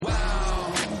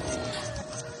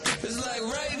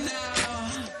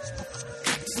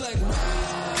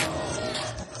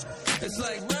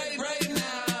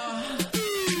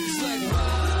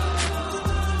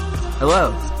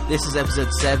Hello, this is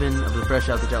episode 7 of the Fresh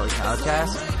Out the Deli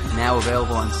podcast, now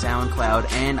available on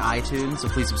SoundCloud and iTunes, so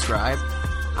please subscribe.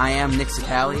 I am Nick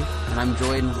Sicali, and I'm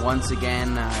joined once again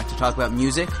to talk about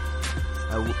music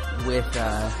with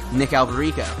Nick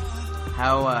Alberico.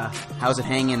 How's it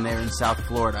hanging there in South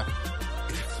Florida?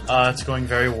 It's going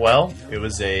very well. It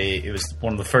was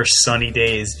one of the first sunny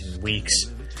days in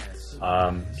weeks.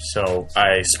 So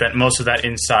I spent most of that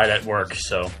inside at work,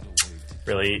 so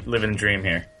really living the dream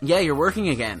here. Yeah, you're working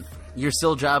again. You're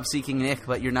still job-seeking Nick,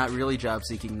 but you're not really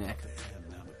job-seeking Nick.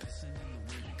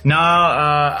 No,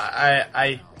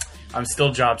 I'm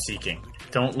still job-seeking.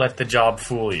 Don't let the job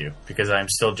fool you, because I'm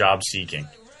still job-seeking.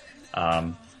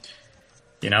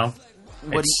 You know?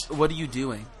 What are you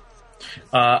doing?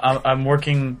 I'm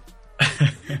working...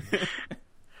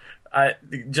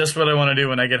 just what I want to do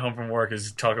when I get home from work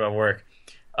is talk about work.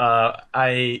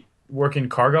 I work in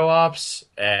cargo ops,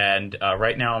 and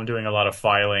right now I'm doing a lot of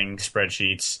filing,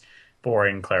 spreadsheets,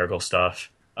 boring clerical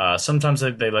stuff. Sometimes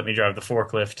they let me drive the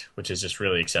forklift, which is just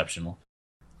really exceptional.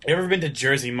 You ever been to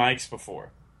Jersey Mike's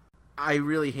before? I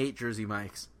really hate Jersey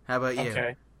Mike's. How about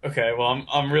you? Okay. Well,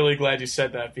 I'm really glad you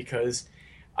said that, because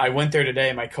I went there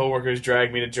today. My coworkers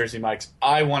dragged me to Jersey Mike's.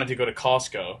 I wanted to go to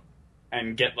Costco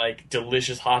and get like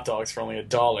delicious hot dogs for only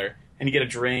 $1. And you get a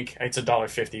drink. It's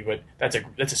 $1.50, but that's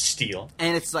a steal.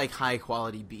 And it's like high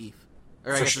quality beef,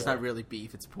 or I guess it's not really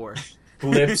beef; it's pork.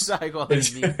 Lips, it's high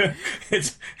quality beef.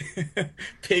 It's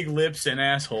pig lips and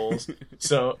assholes.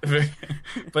 So,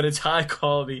 but it's high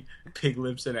quality pig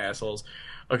lips and assholes.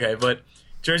 Okay, but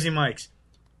Jersey Mike's.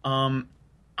 I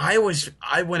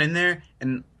went in there,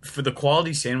 and for the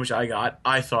quality sandwich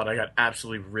I thought I got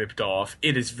absolutely ripped off.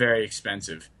 It is very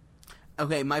expensive.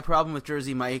 Okay, my problem with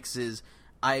Jersey Mike's is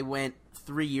I went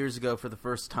 3 years ago for the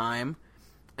first time,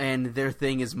 and their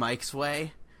thing is Mike's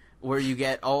Way, where you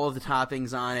get all of the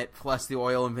toppings on it, plus the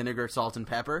oil and vinegar, salt and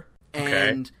pepper. Okay.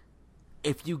 And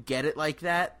if you get it like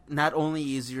that, not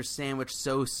only is your sandwich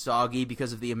so soggy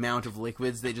because of the amount of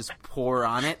liquids they just pour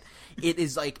on it, it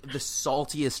is like the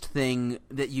saltiest thing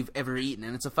that you've ever eaten,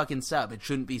 and it's a fucking sub. It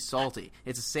shouldn't be salty.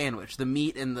 It's a sandwich. The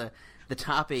meat and the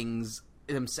toppings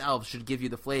themselves should give you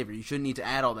the flavor. You shouldn't need to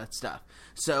add all that stuff.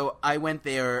 So I went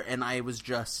there, and I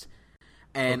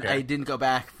didn't go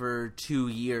back for 2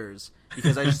 years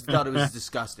because I just thought it was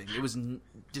disgusting. It was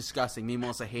disgusting. Me and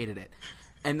Melissa hated it.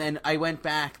 And then I went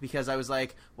back because I was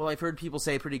like, well, I've heard people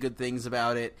say pretty good things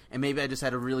about it, and maybe I just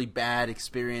had a really bad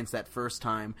experience that first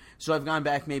time. So I've gone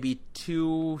back maybe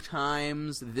 2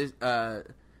 times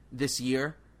this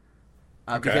year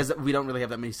because we don't really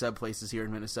have that many sub places here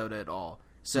in Minnesota at all.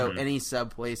 So any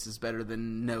sub place is better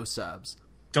than no subs.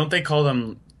 Don't they call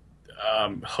them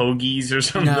hoagies or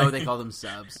something? No, they call them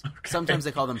subs. Okay. Sometimes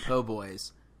they call them po'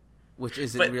 boys, which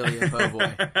isn't really a po'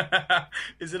 boy.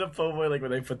 Is it a po' boy like when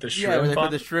they put the shrimp on it? Yeah, when they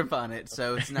put the shrimp on it,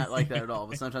 so it's not like that at all.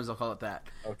 But sometimes they'll call it that.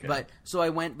 Okay. But so I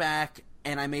went back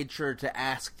and I made sure to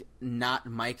ask not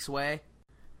Mike's Way.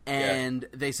 And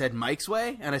they said, Mike's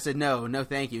Way? And I said, no,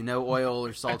 thank you. No oil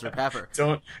or salt or pepper.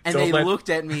 They looked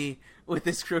at me with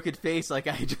this crooked face like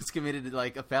I just committed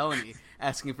like a felony,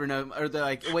 asking for no. Or they're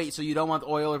like, wait, so you don't want the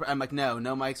oil? I'm like, no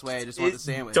Mike's Way. I just want the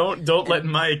sandwich. Don't let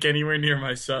Mike anywhere near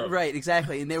my sub. Right,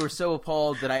 exactly. And they were so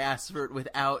appalled that I asked for it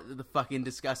without the fucking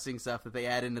disgusting stuff that they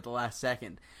add in at the last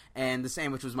second. And the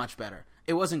sandwich was much better.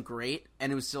 It wasn't great,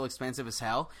 and it was still expensive as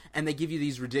hell. And they give you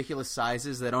these ridiculous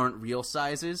sizes that aren't real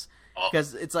sizes.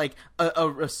 Because it's like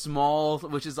a small,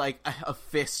 which is like a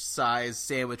fist-size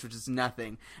sandwich, which is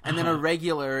nothing. And then a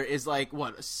regular is like,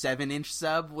 what, a 7-inch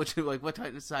sub? Which, like, what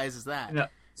type of size is that?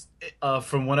 No,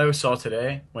 from what I saw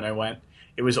today, when I went,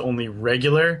 it was only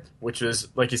regular, which was,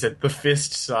 like you said, the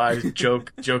fist-size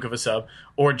joke of a sub,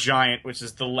 or giant, which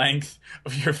is the length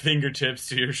of your fingertips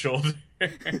to your shoulder.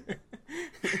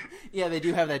 Yeah, they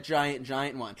do have that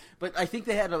giant one. But I think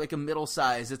they had like a middle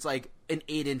size. It's like an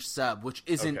 8-inch sub, which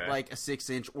isn't like a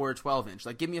 6-inch or a 12-inch.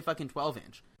 Like, give me a fucking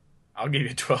 12-inch. I'll give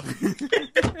you 12.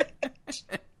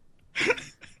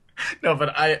 No,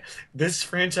 but this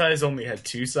franchise only had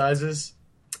 2 sizes.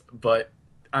 But,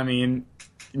 I mean,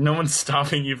 no one's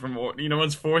stopping you from no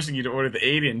one's forcing you to order the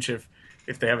 8-inch if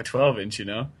they have a 12-inch, you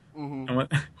know?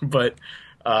 Mm-hmm. But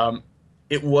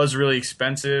it was really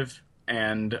expensive.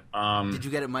 And did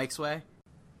you get it Mike's Way?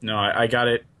 No, I got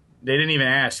it. They didn't even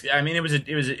ask. I mean, it was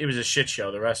a shit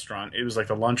show. The restaurant. It was like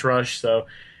the lunch rush. So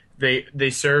they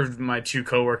served my 2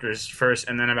 coworkers first,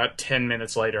 and then about 10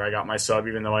 minutes later, I got my sub,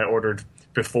 even though I ordered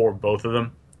before both of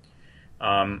them.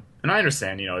 And I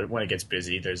understand, you know, when it gets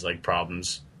busy, there's like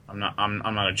problems. I'm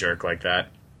not a jerk like that.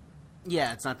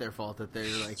 Yeah, it's not their fault that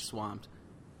they're like swamped.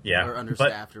 Yeah, or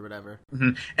understaffed or whatever.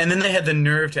 Mm-hmm. And then they had the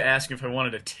nerve to ask if I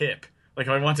wanted a tip. like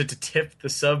if I wanted to tip the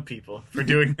sub people for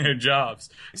doing their jobs.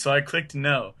 So I clicked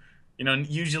no. You know,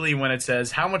 usually when it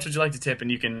says how much would you like to tip,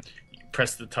 and you can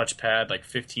press the touchpad like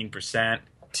 15%,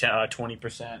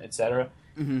 20%, etc.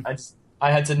 Mm-hmm.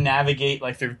 I had to navigate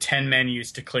like through 10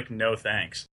 menus to click no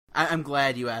thanks. I'm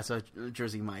glad you asked about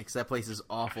Jersey Mike's. That place is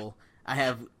awful. I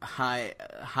have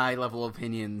high level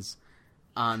opinions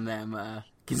on them,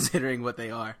 considering what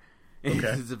they are. Okay.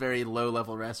 It's a very low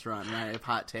level restaurant, and I have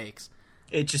hot takes.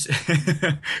 It just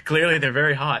clearly they're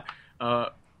very hot.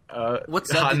 What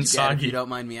sub did you get, if you don't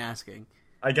mind me asking?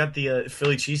 I got the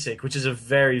Philly cheesesteak, which is a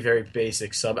very, very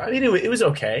basic sub. I mean, it was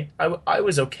okay. I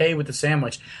was okay with the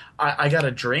sandwich. I got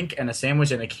a drink and a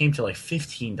sandwich, and it came to like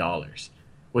 $15,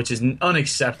 which is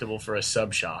unacceptable for a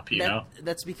sub shop, you know?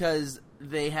 That's because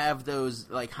they have those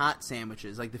like hot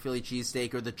sandwiches, like the Philly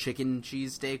cheesesteak or the chicken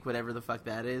cheesesteak, whatever the fuck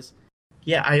that is.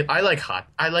 Yeah, I like hot.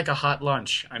 I like a hot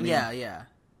lunch. I mean, yeah.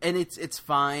 And it's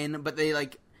fine, but they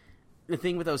like the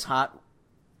thing with those hot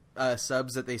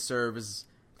subs that they serve is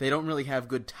they don't really have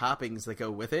good toppings that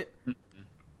go with it.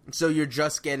 So you're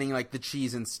just getting like the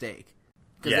cheese and steak.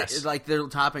 Yes. Like their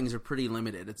toppings are pretty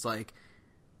limited. It's like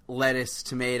lettuce,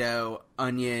 tomato,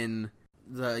 onion,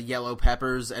 the yellow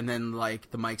peppers, and then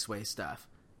like the Mike's Way stuff.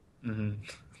 Mm-hmm.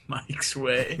 Mike's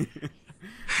Way.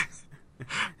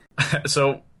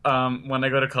 So when I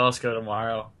go to Costco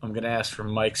tomorrow, I'm going to ask for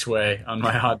Mike's Way on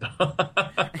my hot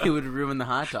dog. It would ruin the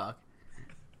hot dog.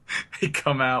 They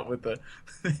come out with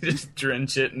just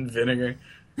drench it in vinegar.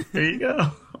 Here you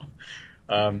go.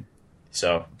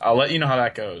 So I'll let you know how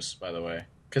that goes, by the way.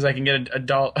 Because I can get a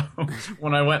dollar.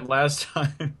 When I went last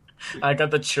time, I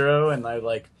got the churro and I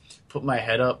like put my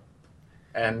head up.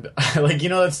 And like, you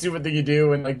know that stupid thing you do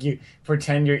when like you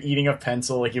pretend you're eating a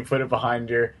pencil, like you put it behind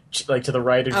your, like to the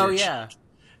right of your Oh, yeah.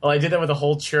 Well, I did that with a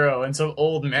whole churro, and some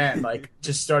old man like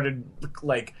just started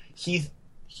like he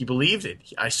believed it.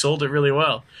 I sold it really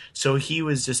well, so he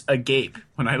was just agape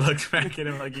when I looked back at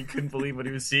him, like he couldn't believe what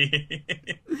he was seeing.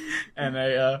 And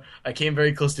I came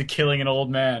very close to killing an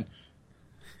old man.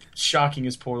 Shocking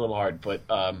his poor little heart, but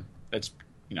that's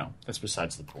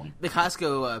besides the point. The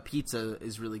Costco pizza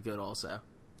is really good, also.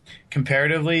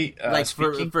 Comparatively, like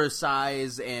speaking, for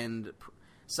size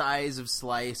of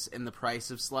slice and the price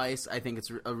of slice, I think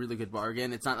it's a really good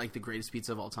bargain. It's not like the greatest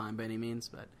pizza of all time by any means,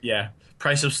 but yeah,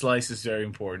 price of slice is very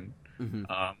important. Mm-hmm.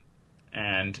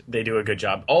 And they do a good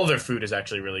job. All of their food is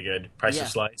actually really good. Price of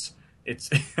slice, it's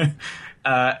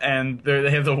and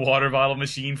they have the water bottle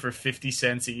machine for 50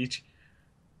 cents each.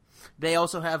 They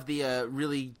also have the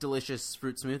really delicious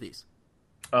fruit smoothies.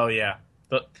 Oh yeah,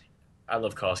 but I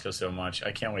love Costco so much.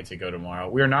 I can't wait to go tomorrow.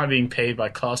 We are not being paid by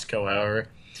Costco, however.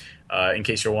 In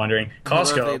case you're wondering,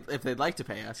 Costco. Well, if they'd like to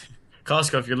pay us,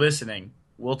 Costco, if you're listening,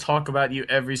 we'll talk about you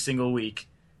every single week.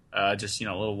 Just a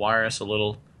little wireless, a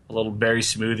little berry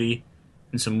smoothie,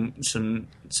 and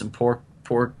some pork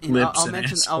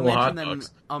lips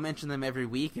I'll mention them every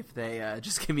week if they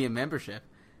just give me a membership.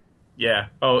 Yeah.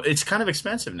 Oh, it's kind of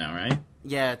expensive now, right?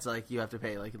 Yeah, it's like you have to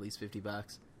pay like at least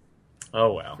 $50.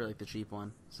 Oh wow. For like the cheap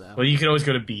one. So. Well, you could always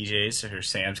go to BJ's or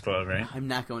Sam's Club, right? I'm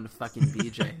not going to fucking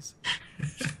BJ's.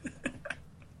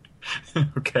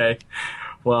 Okay.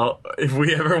 Well, if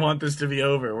we ever want this to be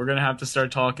over, we're going to have to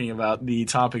start talking about the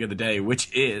topic of the day,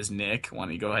 which is, Nick, why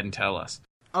don't you go ahead and tell us?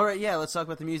 All right, yeah, let's talk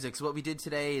about the music. So what we did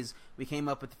today is we came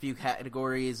up with a few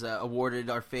categories, awarded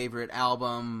our favorite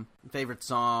album, favorite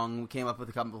song. We came up with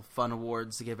a couple of fun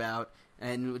awards to give out,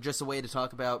 and just a way to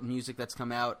talk about music that's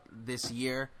come out this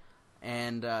year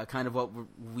and kind of what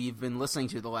we've been listening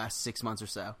to the last 6 months or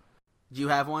so. Do you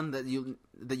have one that you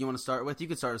want to start with? You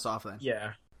could start us off then.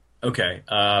 Yeah. Okay.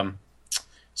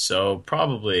 So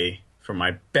probably for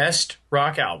my best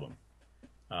rock album,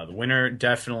 the winner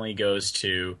definitely goes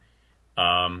to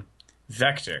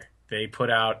Vector. They put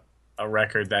out a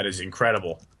record that is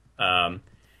incredible. They're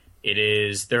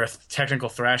a technical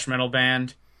thrash metal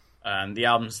band. The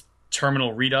album's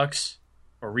Terminal Redux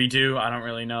or Redo. I don't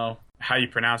really know how you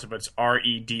pronounce it, but it's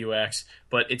Redux.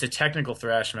 But it's a technical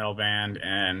thrash metal band,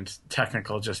 and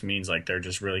technical just means like they're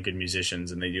just really good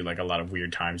musicians, and they do like a lot of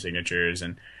weird time signatures.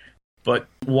 But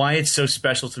why it's so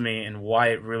special to me and why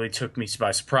it really took me by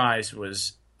surprise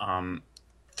was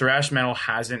thrash metal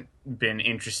hasn't been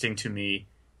interesting to me.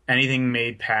 Anything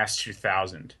made past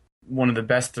 2000. One of the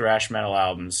best thrash metal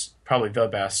albums, probably the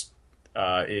best,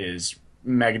 is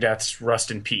Megadeth's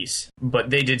Rust in Peace. But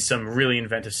they did some really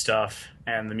inventive stuff,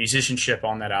 and the musicianship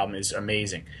on that album is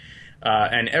amazing.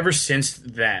 And ever since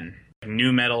then,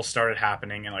 new metal started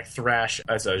happening, and like thrash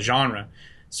as a genre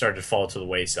started to fall to the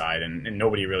wayside, and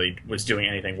nobody really was doing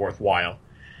anything worthwhile.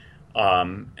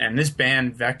 And this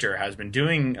band, Vector, has been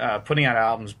putting out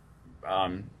albums,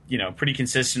 pretty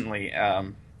consistently.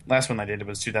 Last one I did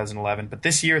was 2011, but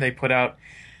this year they put out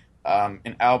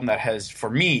an album that has, for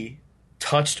me,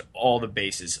 touched all the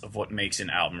bases of what makes an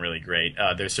album really great.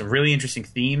 There's some really interesting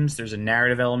themes. There's a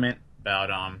narrative element about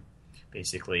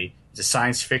basically it's a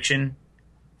science fiction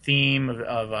theme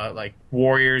of like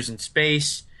warriors in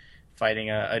space fighting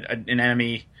an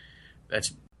enemy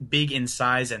that's big in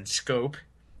size and scope.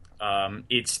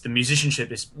 It's the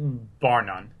musicianship is bar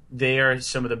none. They are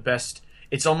some of the best.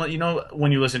 It's almost,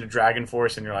 when you listen to Dragon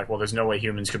Force and you're like, well, there's no way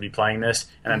humans could be playing this,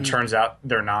 and then turns out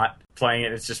they're not playing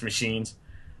it. It's just machines.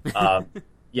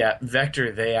 Yeah,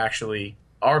 Vector, they actually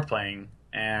are playing,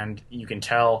 and you can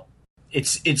tell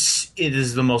it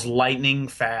is the most lightning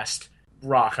fast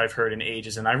rock I've heard in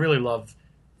ages, and I really love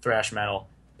thrash metal.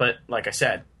 But like I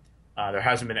said, there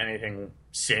hasn't been anything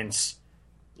since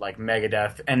like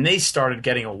Megadeth, and they started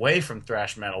getting away from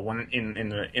thrash metal when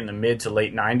in the mid to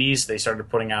late 90s. They started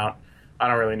putting out, I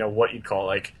don't really know what you'd call,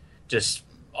 like just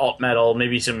alt metal,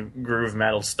 maybe some groove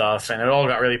metal stuff, and it all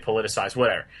got really politicized,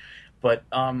 whatever. But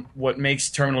what makes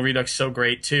Terminal Redux so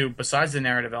great too, besides the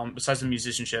narrative element, besides the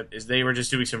musicianship, is they were just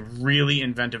doing some really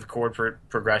inventive chord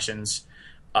progressions,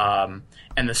 and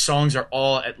the songs are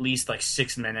all at least like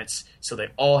 6 minutes, so they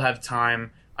all have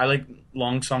time. I like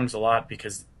long songs a lot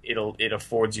because it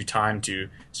affords you time to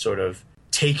sort of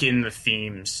take in the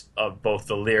themes of both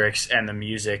the lyrics and the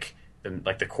music,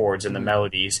 like the chords and the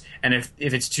melodies. And if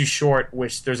it's too short,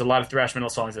 which there's a lot of thrash metal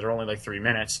songs that are only like 3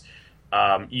 minutes,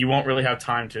 you won't really have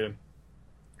time to.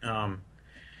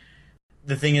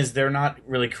 The thing is, they're not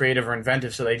really creative or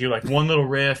inventive, so they do like one little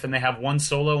riff and they have one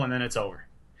solo and then it's over.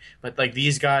 But like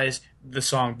these guys, the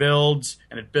song builds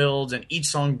and it builds and each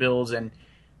song builds, and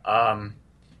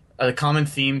a common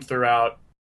theme throughout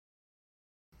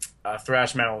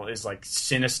thrash metal is like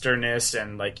sinisterness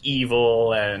and like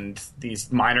evil and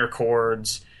these minor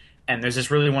chords. And there's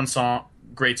this really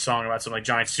great song about some like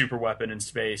giant super weapon in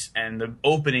space, and the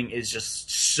opening is just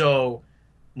so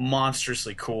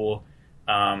monstrously cool.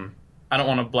 I don't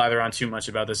want to blather on too much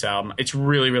about this album. It's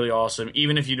really, really awesome.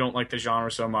 Even if you don't like the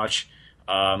genre so much,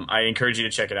 I encourage you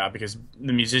to check it out because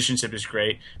the musicianship is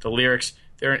great. The lyrics,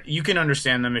 you can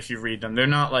understand them if you read them. They're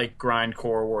not like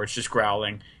grindcore where it's just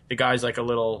growling. The guy's like a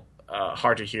little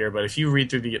hard to hear, but if you read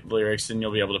through the lyrics, then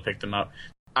you'll be able to pick them up.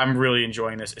 I'm really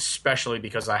enjoying this, especially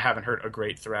because I haven't heard a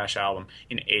great thrash album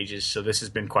in ages, so this has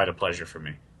been quite a pleasure for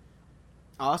me.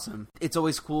 Awesome. It's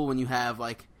always cool when you have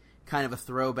like kind of a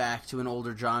throwback to an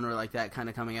older genre like that kind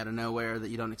of coming out of nowhere that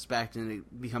you don't expect, and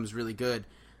it becomes really good.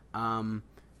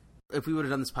 If we would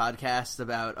have done this podcast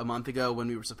about a month ago when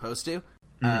we were supposed to,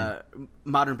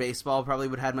 Modern Baseball probably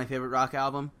would have had my favorite rock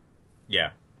album.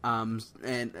 Yeah. And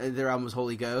their album was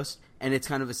Holy Ghost, and it's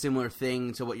kind of a similar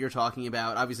thing to what you're talking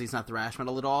about. Obviously, it's not thrash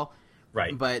metal at all,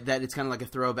 right? But that it's kind of like a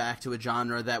throwback to a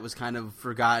genre that was kind of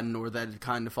forgotten or that had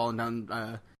kind of fallen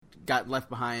down, got left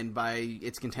behind by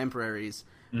its contemporaries,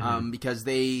 because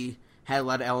they had a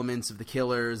lot of elements of the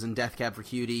Killers and Death Cab for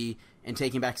Cutie and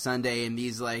Taking Back Sunday and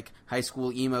these like high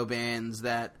school emo bands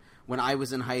that when I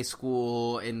was in high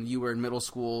school and you were in middle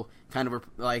school kind of were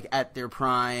like at their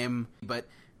prime, but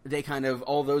they kind of,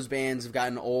 all those bands have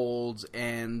gotten old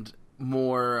and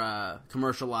more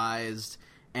commercialized,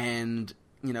 and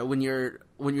when you're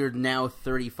now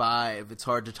 35, it's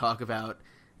hard to talk about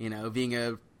being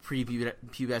a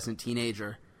prepubescent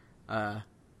teenager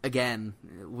again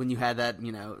when you had that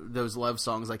those love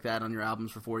songs like that on your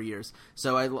albums for 4 years.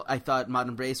 So I thought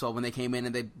Modern Baseball, when they came in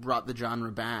and they brought the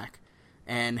genre back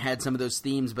and had some of those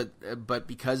themes, but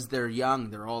because they're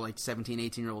young, they're all like 17,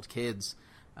 18-year-old kids.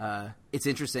 It's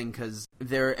interesting because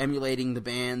they're emulating the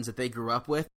bands that they grew up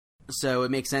with, so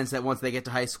it makes sense that once they get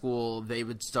to high school, they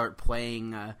would start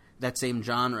playing that same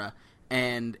genre,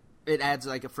 and it adds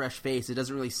like a fresh face. It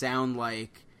doesn't really sound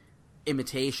like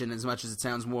imitation as much as it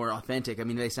sounds more authentic. I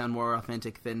mean, they sound more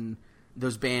authentic than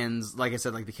those bands, like I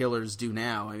said, like the Killers do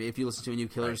now. I mean, if you listen to a new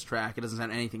Killers track, it doesn't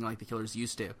sound anything like the Killers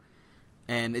used to.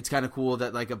 And it's kind of cool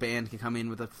that like a band can come in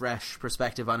with a fresh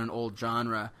perspective on an old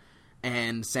genre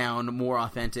and sound more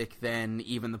authentic than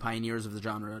even the pioneers of the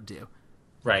genre do.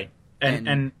 Right.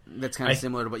 And that's kind of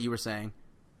similar to what you were saying.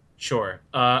 Sure.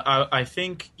 I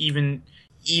think even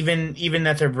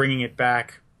that they're bringing it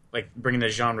back, like bringing the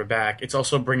genre back, it's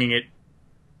also bringing it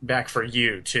back for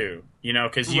you too.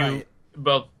 Because Right.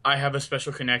 Well, I have a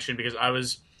special connection because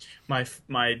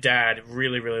my dad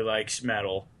really, really likes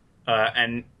metal,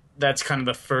 and that's kind of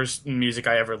the first music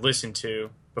I ever listened to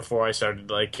before I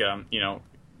started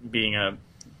being a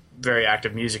very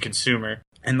active music consumer.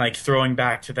 And like throwing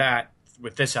back to that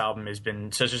with this album has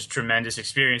been such a tremendous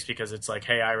experience because it's like,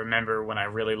 hey, I remember when I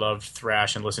really loved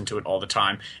thrash and listened to it all the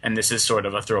time, and this is sort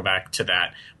of a throwback to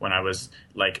that when I was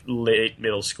like late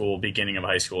middle school, beginning of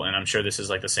high school, and I'm sure this is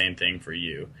like the same thing for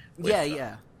you. With,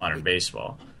 modern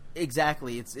baseball.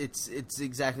 Exactly, it's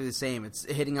exactly the same. It's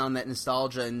hitting on that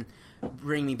nostalgia and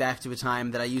bring me back to a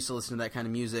time that I used to listen to that kind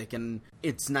of music, and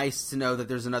it's nice to know that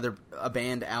there's a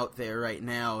band out there right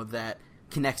now that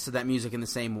connects to that music in the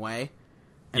same way,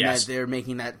 and that they're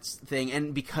making that thing,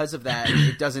 and because of that,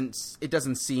 it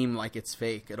doesn't seem like it's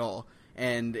fake at all.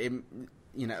 And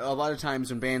a lot of times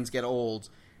when bands get old,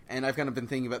 and I've kind of been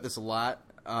thinking about this a lot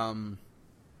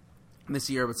this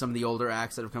year with some of the older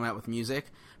acts that have come out with music,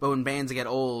 but when bands get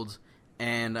old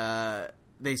and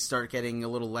they start getting a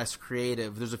little less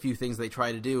creative, there's a few things they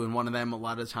try to do, and one of them a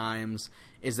lot of times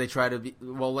is they try to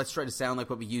let's try to sound like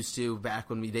what we used to back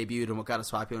when we debuted and what got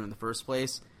us popular in the first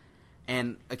place.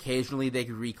 And occasionally they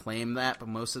could reclaim that, but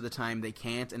most of the time they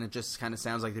can't, and it just kind of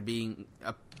sounds like they're being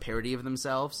a parody of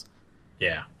themselves.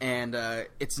 Yeah. And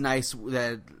it's nice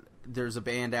that there's a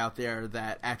band out there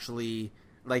that actually,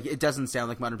 like, it doesn't sound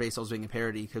like Modern Baseball's being a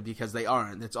parody because they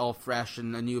aren't. It's all fresh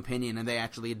and a new opinion, and they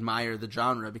actually admire the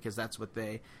genre because that's what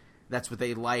they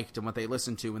liked and what they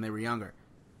listened to when they were younger.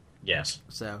 Yes.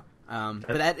 So, but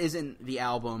that isn't the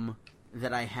album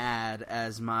that I had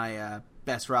as my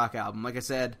best rock album. Like I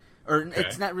said,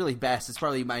 it's not really best. It's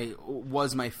probably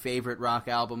was my favorite rock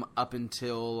album up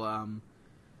until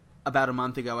about a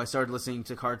month ago. I started listening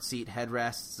to Car Seat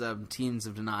Headrests, Teens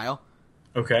of Denial.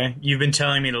 Okay. You've been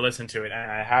telling me to listen to it,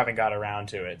 and I haven't got around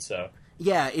to it, so...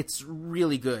 Yeah, it's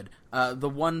really good. The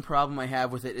one problem I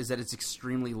have with it is that it's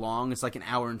extremely long. It's like an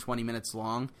hour and 20 minutes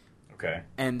long. Okay.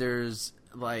 And there's,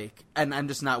 and I'm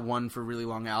just not one for really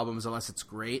long albums unless it's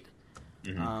great.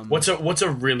 Mm-hmm. What's a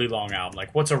really long album?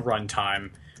 Like, what's a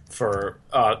runtime for...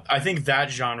 I think that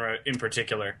genre in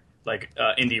particular, like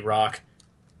indie rock,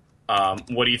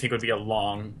 what do you think would be a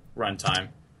long runtime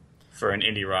for an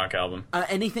indie rock album?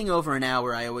 Anything over an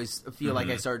hour, I always feel like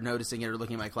I start noticing it or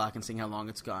looking at my clock and seeing how long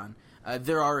it's gone.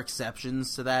 There are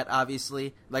exceptions to that,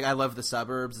 obviously. Like, I love The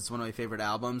Suburbs. It's one of my favorite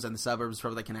albums, and The Suburbs is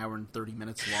probably like an hour and 30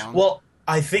 minutes long. Well,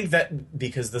 I think that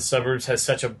because The Suburbs has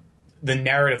the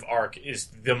narrative arc is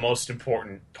the most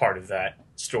important part of that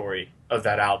story, of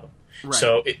that album. Right.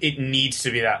 So it needs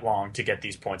to be that long to get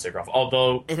these points across.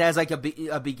 Although it has like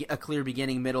a clear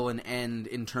beginning, middle, and end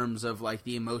in terms of like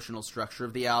the emotional structure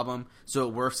of the album, so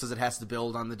it works as it has to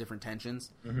build on the different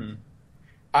tensions. Mm-hmm.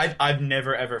 I've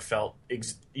never ever felt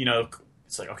it's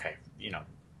like, okay,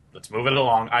 let's move it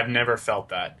along. I've never felt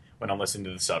that when I'm listening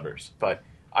to The Suburbs, but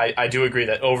I do agree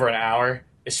that over an hour,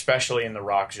 especially in the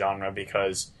rock genre,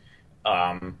 because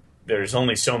there's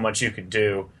only so much you can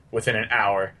do within an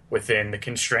hour within the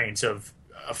constraints of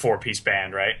a 4-piece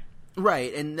band, right?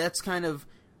 Right, and that's kind of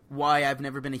why I've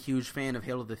never been a huge fan of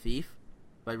Hail to the Thief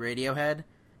by Radiohead,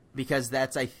 because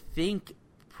that's, I think,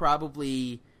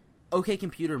 probably... OK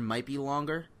Computer might be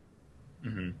longer,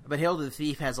 but Hail to the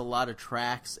Thief has a lot of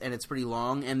tracks, and it's pretty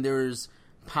long, and there's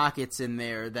pockets in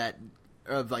there that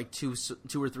of like two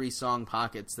or three song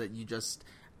pockets that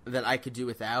that I could do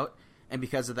without, and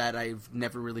because of that, I've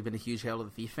never really been a huge Hail to the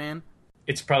Thief fan.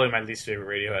 It's probably my least favorite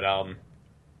Radiohead album.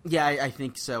 Yeah, I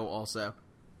think so also.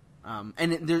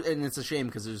 And it's a shame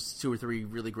because there's 2 or 3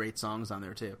 really great songs on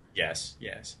there too. Yes.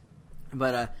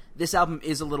 But this album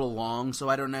is a little long, so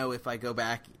I don't know if I go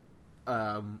back,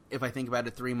 if I think about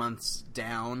it 3 months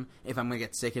down, if I'm going to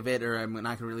get sick of it or I'm not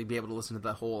going to really be able to listen to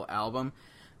the whole album.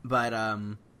 But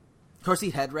Car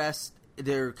Seat Headrest,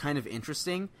 they're kind of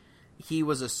interesting. He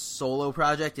was a solo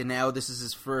project, and now this is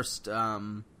his first...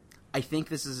 I think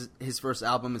this is his first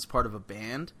album as part of a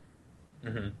band,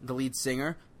 the lead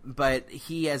singer, but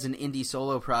he, as an indie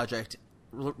solo project,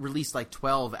 released like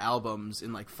 12 albums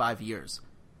in like 5 years.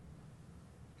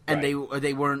 And right.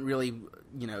 they weren't really,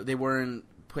 they weren't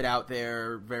put out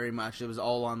there very much. It was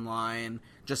all online,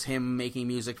 just him making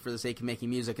music for the sake of making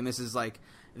music, and this is like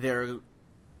their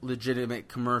legitimate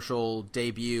commercial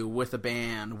debut with a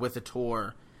band, with a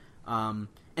tour, and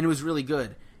it was really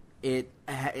good. It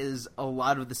has a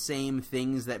lot of the same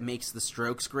things that makes the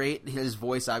Strokes great. His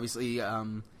voice, obviously,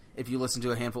 if you listen to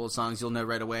a handful of songs, you'll know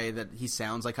right away that he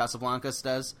sounds like Casablancas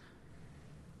does.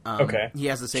 Okay. He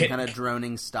has the same kind of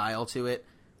droning style to it.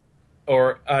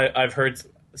 Or I've heard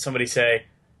somebody say,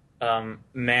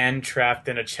 man trapped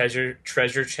in a treasure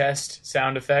chest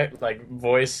sound effect, like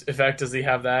voice effect. Does he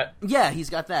have that? Yeah,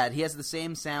 he's got that. He has the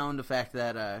same sound effect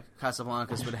that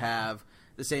Casablancas would have.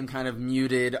 The same kind of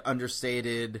muted,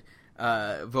 understated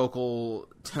vocal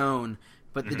tone,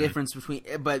 But the difference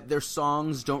but their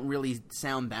songs don't really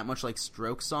sound that much like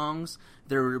Strokes songs.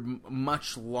 They're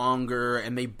much longer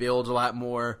and they build a lot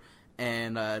more.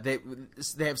 And they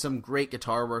have some great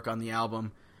guitar work on the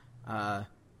album.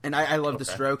 And I love the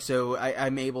Strokes, so I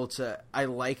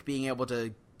like being able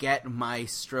to get my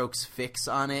Strokes fix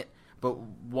on it, but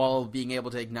while being able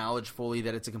to acknowledge fully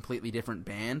that it's a completely different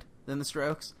band than the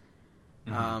Strokes.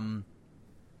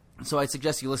 So I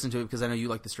suggest you listen to it because I know you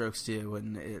like the Strokes too,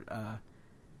 and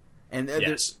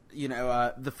yes.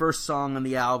 The first song on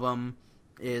the album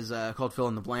is called "Fill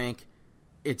in the Blank."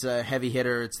 It's a heavy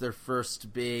hitter. It's their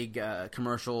first big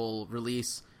commercial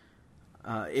release.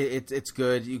 It's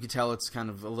good. You can tell it's kind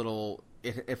of a little.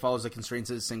 It follows the constraints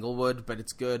of a single would, but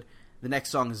it's good. The next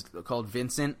song is called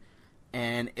 "Vincent,"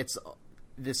 and it's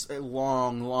this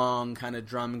long kind of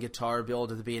drum and guitar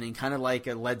build at the beginning, kind of like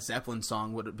a Led Zeppelin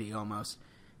song would it be almost.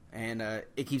 And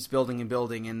it keeps building and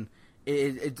building, and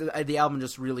the album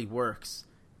just really works.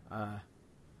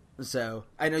 So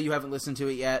I know you haven't listened to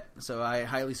it yet, so I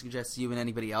highly suggest you and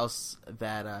anybody else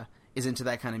that is into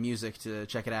that kind of music to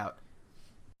check it out.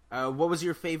 What was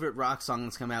your favorite rock song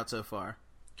that's come out so far?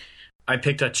 I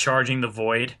picked Charging the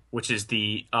Void, which is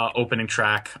the opening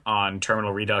track on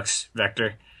Terminal Redux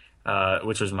Vector,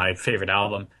 which was my favorite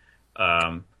album.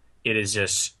 It is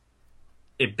just...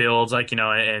 It builds and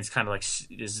it's kind of like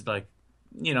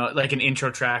an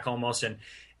intro track almost, and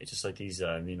it's just like these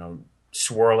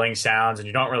swirling sounds, and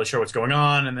you're not really sure what's going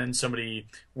on, and then somebody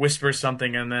whispers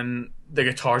something, and then the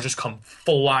guitars just come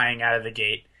flying out of the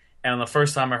gate. And the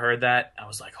first time I heard that, I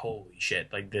was like, holy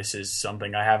shit, like this is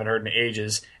something I haven't heard in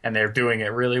ages, and they're doing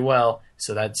it really well.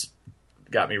 So that's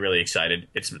got me really excited.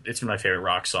 It's my favorite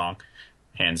rock song,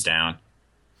 hands down.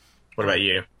 What about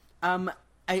you?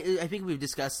 I think we've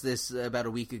discussed this about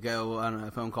a week ago on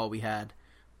a phone call we had,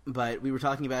 but we were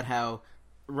talking about how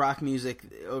rock music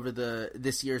over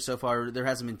this year so far, there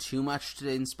hasn't been too much to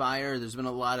inspire. There's been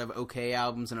a lot of okay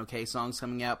albums and okay songs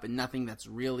coming out, but nothing that's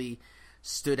really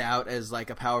stood out as like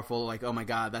a powerful, like, oh my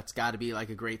god, that's got to be like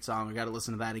a great song. I got to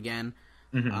listen to that again.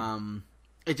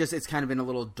 It's kind of been a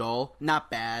little dull,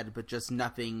 not bad, but just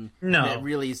nothing. No, that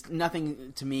really is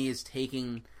nothing to me is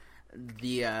taking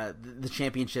the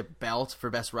championship belt for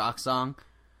best rock song.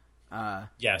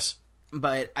 Yes,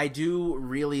 but I do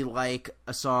really like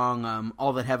a song,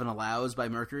 "All That Heaven Allows" by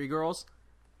Mercury Girls.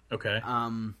 Okay.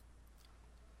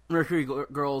 Mercury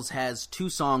Girls has 2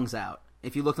 songs out.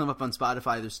 If you look them up on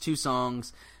Spotify, there's 2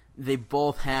 songs. They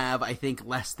both have, I think,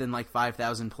 less than like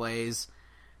 5,000 plays.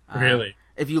 Really?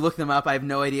 If you look them up, I have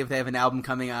no idea if they have an album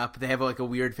coming up. They have like a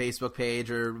weird Facebook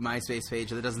page or MySpace page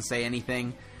that doesn't say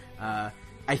anything. I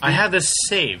have this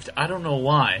saved. I don't know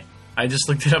why. I just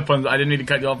looked it up on... I didn't need to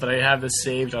cut you off, but I have this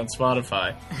saved on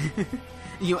Spotify.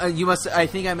 You must... I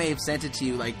think I may have sent it to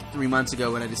you like 3 months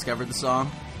ago when I discovered the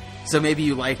song. So maybe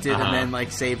you liked it and then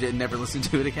like saved it and never listened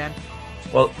to it again.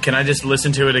 Well, can I just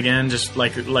listen to it again? Just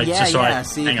like yeah, just so yeah. I...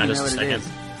 See Hang on just a second.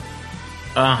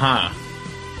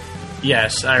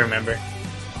 Yes, I remember.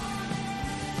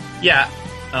 Yeah,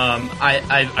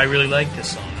 I really like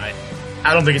this song.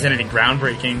 I don't think it's anything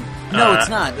groundbreaking. No, it's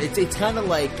not. It's kind of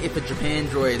like if a Japan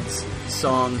Droids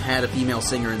song had a female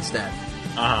singer instead.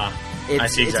 I see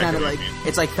exactly. It's kind of like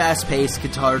it's like fast paced,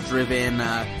 guitar driven,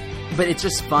 but it's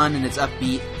just fun and it's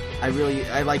upbeat.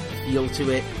 I like the feel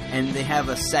to it, and they have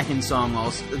a second song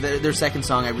also. Their second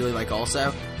song I really like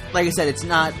also. Like I said, it's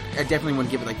not. I definitely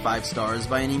wouldn't give it like 5 stars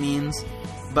by any means.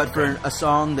 But for a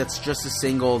song that's just a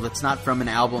single, that's not from an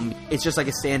album, it's just like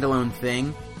a standalone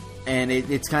thing, and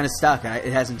it's kind of stuck.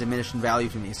 It hasn't diminished in value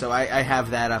for me. So I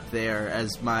have that up there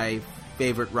as my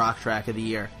favorite rock track of the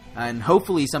year. And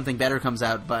hopefully something better comes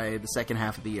out by the second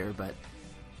half of the year. But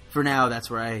for now, that's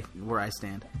where I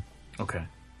stand. Okay.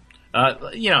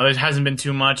 There hasn't been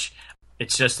too much.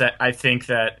 It's just that I think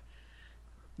that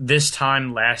this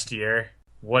time last year,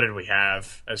 what did we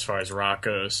have as far as rock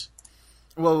goes?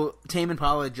 Well, Tame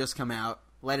Impala had just come out.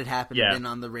 Let It Happen Yeah. had been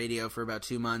on the radio for about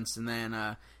 2 months, and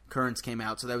then Currents came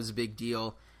out, so that was a big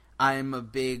deal. I'm a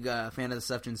big fan of the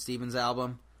Sufjan Stevens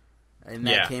album, and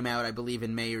that came out, I believe,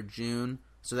 in May or June,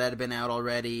 so that had been out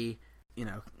already.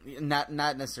 Not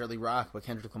necessarily rock, but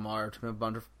Kendrick Lamar,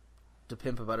 To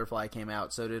Pimp a Butterfly came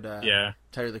out, so did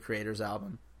Tyler, the Creator's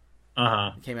album.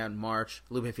 It came out in March.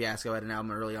 Lupe Fiasco had an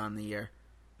album early on in the year.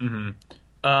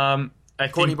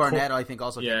 Courtney Barnett, I think,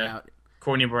 also came out.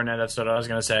 Courtney Barnett, that's what I was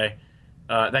going to say.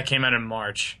 That came out in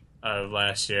March of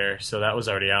last year, so that was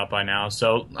already out by now.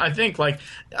 So I think,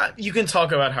 you can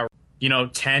talk about how,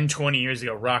 10, 20 years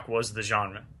ago, rock was the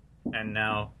genre, and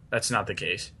now that's not the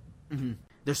case. Mm-hmm.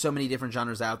 There's so many different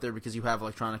genres out there because you have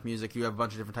electronic music, you have a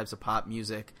bunch of different types of pop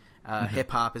music.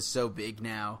 Hip-hop is so big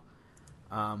now.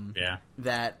 Yeah.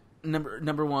 That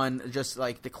number one, just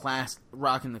like the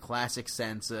rock in the classic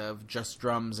sense of just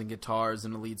drums and guitars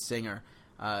and a lead singer,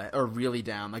 are really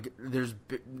down. Like there's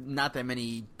not that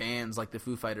many bands like the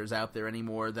Foo Fighters out there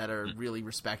anymore that are really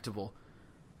respectable.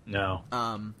 No.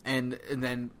 And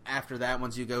then after that,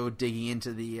 once you go digging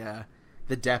into the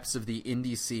depths of the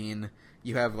indie scene,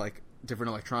 you have like different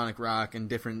electronic rock and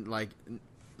different like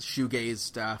shoegaze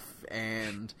stuff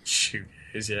and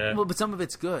shoegaze, yeah. Well, but some of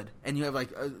it's good, and you have like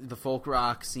the folk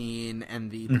rock scene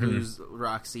and the blues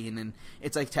rock scene, and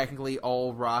it's like technically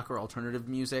all rock or alternative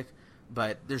music,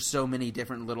 but there's so many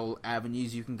different little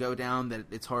avenues you can go down that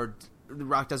it's hard. The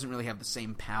rock doesn't really have the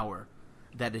same power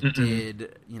that it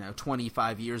did,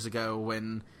 25 years ago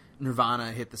when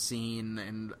Nirvana hit the scene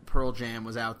and Pearl Jam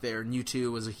was out there, and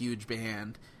U2 was a huge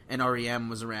band, and REM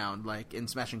was around, like, in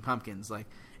Smashing Pumpkins. Like,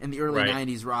 in the early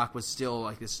 90s, rock was still,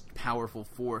 like, this powerful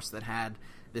force that had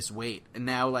this weight. And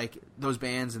now, like, those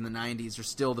bands in the 90s are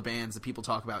still the bands that people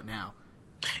talk about now.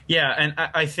 Yeah, and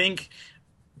I think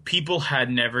people had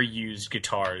never used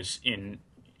guitars in,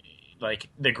 like,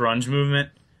 the grunge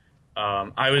movement.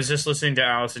 I was just listening to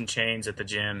Alice in Chains at the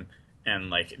gym, and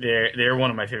like they're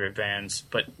one of my favorite bands,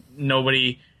 but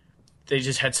they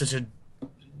just had such a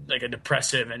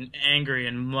depressive and angry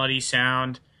and muddy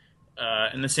sound.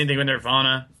 And the same thing with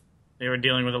Nirvana. They were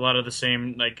dealing with a lot of the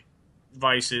same like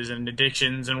vices and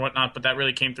addictions and whatnot, but that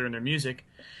really came through in their music.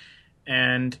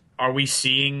 And are we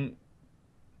seeing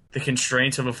the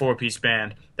constraints of a 4-piece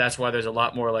band? That's why there's a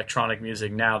lot more electronic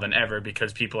music now than ever,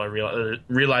 because people are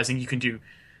realizing you can do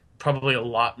probably a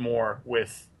lot more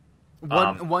with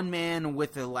one man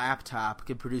with a laptop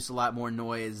could produce a lot more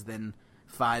noise than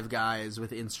 5 guys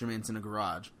with instruments in a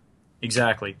garage.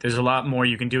 Exactly. There's a lot more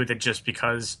you can do with it just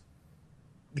because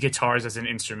the guitars as an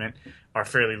instrument are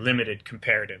fairly limited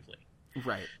comparatively.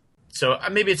 Right. So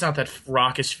maybe it's not that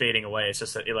rock is fading away, it's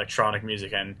just that electronic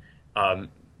music, and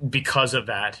because of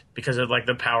that, because of like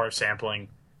the power of sampling,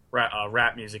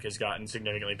 rap music has gotten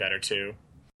significantly better too.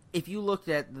 If you looked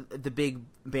at the big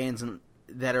bands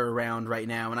that are around right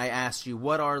now, and I asked you,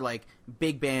 what are, like,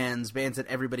 big bands that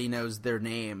everybody knows their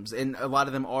names, and a lot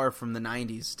of them are from the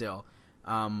 90s still,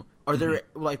 are there,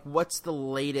 like, what's the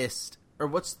latest, or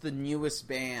what's the newest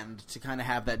band to kind of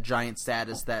have that giant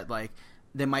status that, like,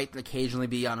 they might occasionally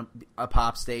be on a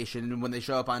pop station, and when they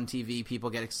show up on TV, people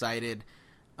get excited,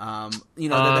 that they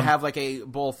have, like,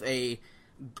 both a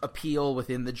appeal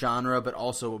within the genre but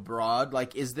also abroad?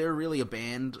 Like, is there really a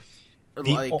band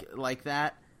like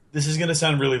that? This is going to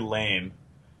sound really lame,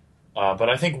 but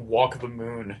I think Walk the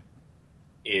Moon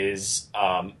is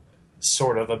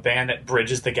sort of a band that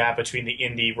bridges the gap between the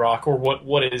indie rock, or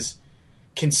what is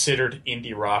considered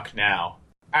indie rock now.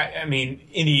 I mean,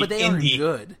 but they aren't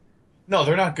good. No,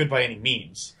 they're not good by any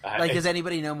means. Like, does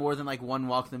anybody know more than like one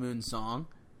Walk the Moon song?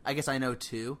 I guess I know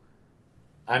 2.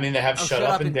 I mean, they have Shut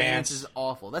Up and Dance. Is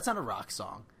awful. That's not a rock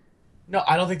song. No,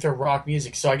 I don't think they're rock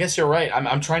music. So I guess you're right.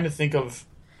 I'm trying to think of,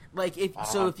 like,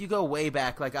 if you go way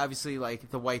back, like obviously like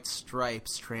the White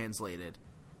Stripes translated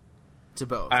to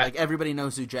both. Like everybody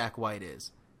knows who Jack White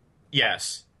is.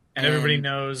 Yes, and everybody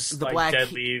knows the like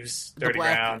Dead Leaves, Dirty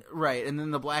Ground, right? And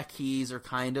then the Black Keys are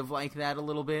kind of like that a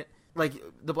little bit. Like,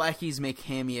 the Black Keys make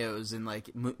cameos in, like,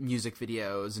 music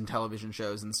videos and television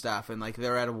shows and stuff, and, like,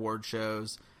 they're at award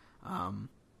shows.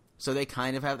 So they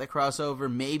kind of have that crossover.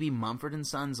 Maybe Mumford &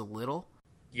 Sons a little.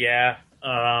 Yeah.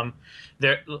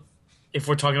 If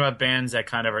we're talking about bands that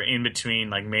kind of are in between,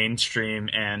 like, mainstream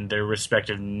and their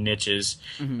respective niches,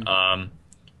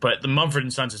 but the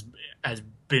Mumford & Sons has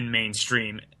been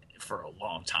mainstream for a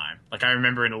long time. Like, I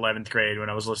remember in 11th grade when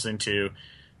I was listening to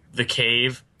The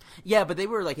Cave. Yeah, but they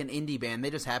were like an indie band. They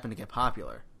just happened to get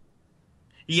popular.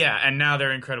 Yeah, and now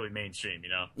they're incredibly mainstream,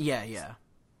 Yeah, yeah.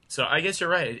 So I guess you're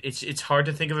right. It's hard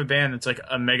to think of a band that's like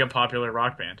a mega popular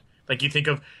rock band. Like you think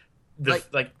of the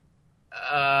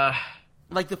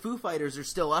like the Foo Fighters are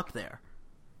still up there.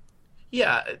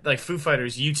 Yeah, like Foo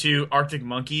Fighters, U2, Arctic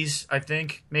Monkeys, I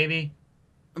think maybe.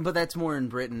 But that's more in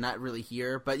Britain, not really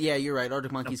here. But yeah, you're right.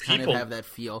 Arctic Monkeys kind of have that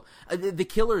feel. The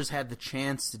Killers had the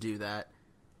chance to do that.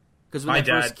 Because when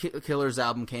first Killers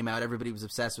album came out, everybody was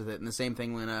obsessed with it. And the same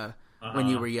thing when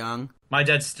you were young. My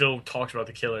dad still talks about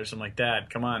the Killers. I'm like, Dad,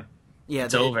 come on. Yeah,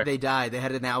 it's over. They died. They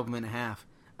had an album and a half.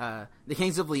 The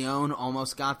Kings of Leon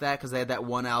almost got that because they had that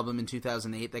one album in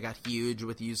 2008 that got huge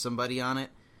with Use Somebody on it.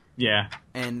 Yeah.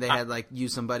 And they had, like,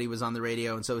 Use Somebody was on the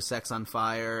radio, and so was Sex on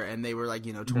Fire, and they were, like,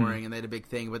 touring, and they had a big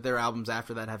thing. But their albums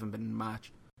after that haven't been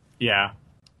much. Yeah.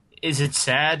 Is it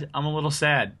sad? I'm a little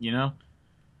sad, Yeah,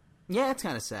 it's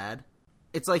kind of sad.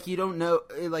 It's like you don't know,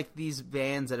 like these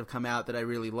bands that have come out that I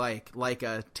really like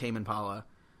Tame Impala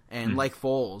And like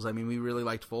Foles, I mean, we really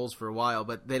liked Foles for a while,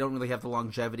 but they don't really have the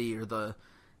longevity or the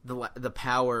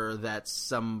power that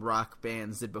some rock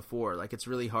bands did before. Like, it's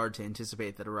really hard to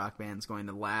anticipate that a rock band's going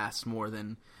to last more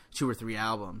than 2 or 3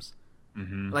 albums.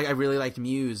 Mm-hmm. Like, I really liked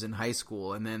Muse in high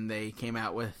school, and then they came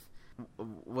out with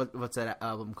what's that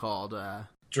album called?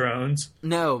 Drones?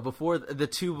 No, before the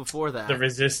 2 before that. The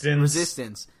Resistance?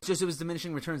 Resistance. Just, it was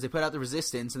diminishing returns. They put out the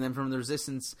Resistance, and then from the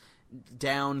Resistance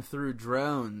down through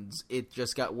Drones, it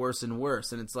just got worse and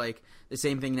worse. And it's like the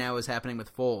same thing now is happening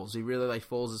with Foles. We really liked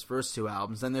Foles' first 2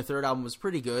 albums. Then their third album was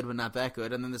pretty good, but not that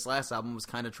good. And then this last album was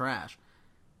kind of trash.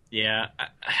 Yeah.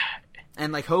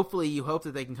 And like, hopefully, you hope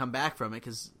that they can come back from it,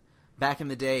 because back in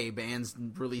the day, bands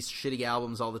released shitty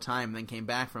albums all the time and then came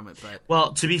back from it. But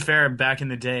well, to be fair, back in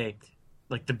the day,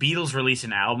 like the Beatles released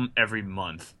an album every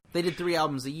month. They did 3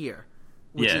 albums a year.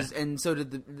 And so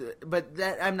did but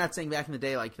that, I'm not saying back in the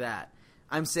day like that.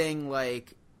 I'm saying,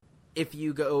 like, if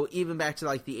you go even back to,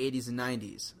 like, the 80s and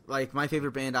 90s. Like, my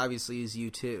favorite band, obviously, is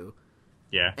U2.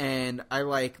 Yeah. And I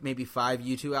like maybe 5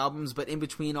 U2 albums, but in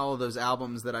between all of those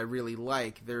albums that I really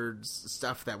like, there's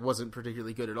stuff that wasn't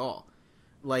particularly good at all.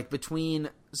 Like,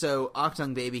 so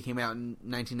Achtung Baby came out in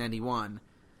 1991,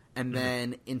 and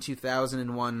then in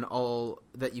 2001, All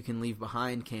That You Can Leave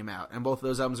Behind came out, and both of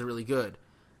those albums are really good.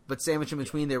 But sandwiched in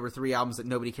between, there were 3 albums that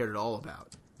nobody cared at all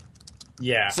about.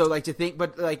 Yeah. So, like, if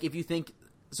you think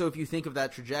of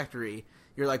that trajectory,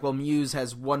 you're like, well, Muse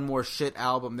has one more shit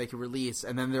album they could release,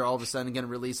 and then they're all of a sudden going to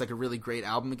release, like, a really great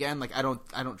album again. Like, I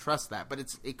don't trust that, but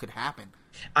it could happen.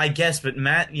 I guess, but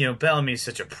Matt, Bellamy's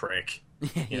such a prick.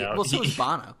 Well, so is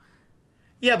Bono.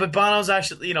 Yeah, but Bono's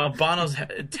actually, Bono's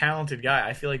a talented guy.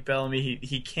 I feel like Bellamy,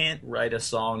 he can't write a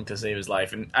song to save his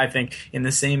life. And I think in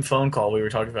the same phone call we were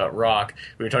talking about rock,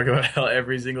 we were talking about how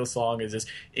every single song is just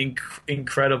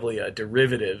incredibly a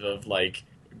derivative of, like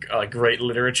great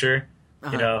literature.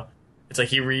 Uh-huh. It's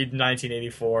like you read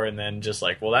 1984 and then just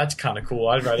like, well, that's kind of cool.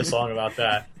 I'd write a song about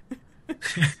that.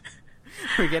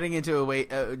 We're getting into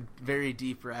a very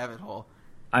deep rabbit hole.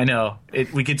 I know.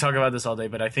 We could talk about this all day,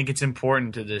 but I think it's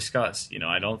important to discuss.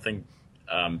 I don't think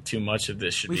too much of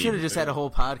this should be... We should have just had a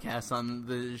whole podcast on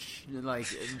the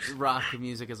rock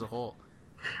music as a whole.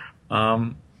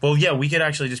 Well, yeah, we could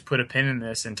actually just put a pin in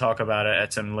this and talk about it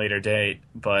at some later date.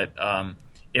 But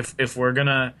if we're going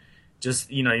to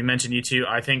just... you mentioned U2.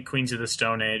 I think Queens of the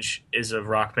Stone Age is a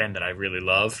rock band that I really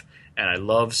love. And I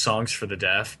love Songs for the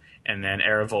Deaf. And then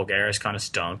Era Vulgaris kind of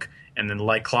stunk. And then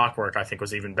Like Clockwork, I think,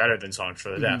 was even better than Songs for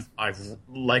the Deaf.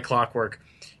 Like Clockwork,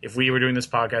 if we were doing this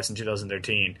podcast in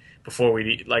 2013, before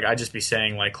I'd just be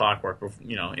saying Like Clockwork,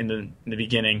 in the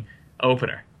beginning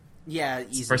opener. Yeah,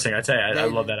 easy. First thing I'd say, I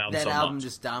love that album so much. That album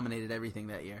just dominated everything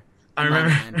that year. I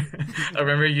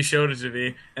remember you showed it to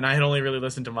me, and I had only really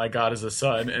listened to My God is the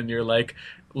Sun, and you're like,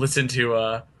 listen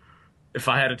to If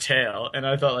I Had a Tail, and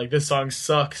I thought, like, this song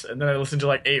sucks, and then I listened to,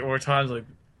 like, 8 more times, like,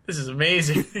 this is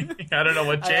amazing. I don't know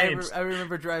what changed. I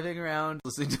remember driving around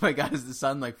listening to My God is the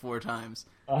Sun like 4 times.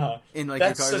 In like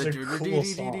That's your car. such a cool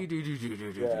song.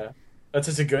 Yeah. That's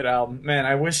such a good album. Man,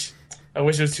 I wish it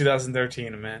was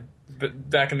 2013, man. But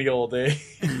back in the old days.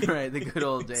 Right, the good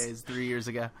old days, 3 years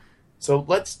ago. So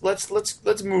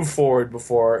let's move forward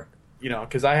before,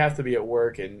 because I have to be at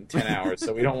work in 10 hours,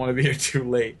 so we don't want to be here too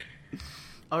late.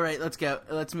 All right, let's go.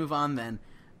 Let's move on then.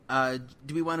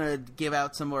 Do we want to give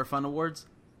out some more fun awards?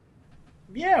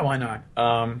 Yeah, why not?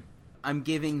 I'm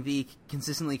giving the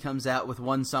consistently comes out with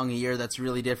one song a year that's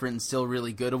really different and still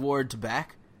really good award to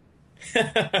Beck.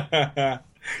 Didn't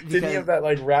he have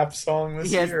that rap song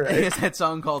this year? Right? He has that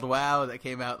song called Wow that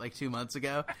came out 2 months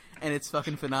ago, and it's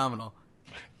fucking phenomenal.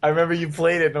 I remember you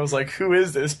played it, and I was like, who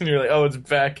is this? And you're like, oh, it's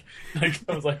Beck. I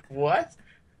was like, what?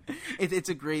 It's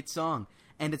a great song,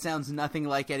 and it sounds nothing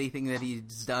like anything that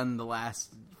he's done the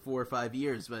last 4 or 5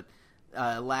 years, but...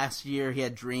 last year he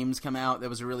had Dreams come out. That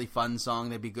was a really fun song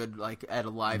that'd be good at a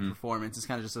live performance. It's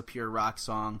kind of just a pure rock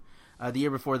song. The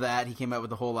year before that he came out with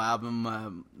the whole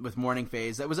album with Morning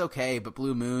Phase. That was okay, but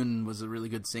Blue Moon was a really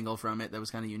good single from it that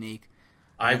was kind of unique.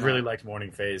 I really liked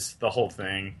Morning Phase, the whole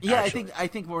thing. Yeah, actually. I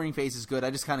think Morning Phase is good.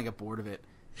 I just kind of got bored of it.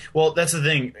 Well, that's the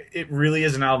thing. It really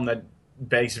is an album that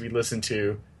begs to be listened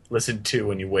to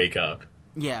when you wake up.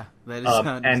 Yeah, that is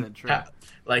 100% true.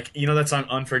 That song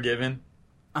Unforgiven?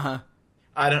 Uh-huh.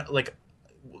 I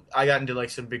got into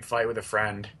some big fight with a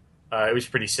friend. It was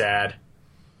pretty sad.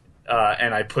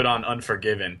 And I put on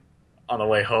Unforgiven on the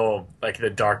way home. It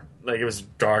was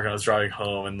dark and I was driving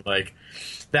home, and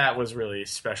that was really a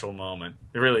special moment.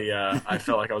 It really, I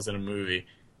felt like I was in a movie.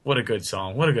 What a good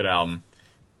song. What a good album.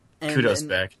 Kudos,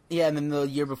 Beck. Yeah, and then the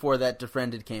year before that,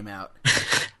 Defriended came out.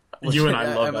 which You and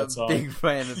I love I'm that a song. big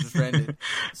fan of Befriended.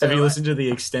 So, Have you listened to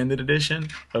the extended edition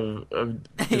of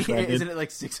Befriended? Isn't it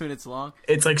like 6 minutes long?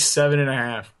 It's like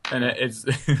 7.5, and it's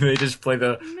they just play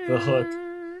the hook.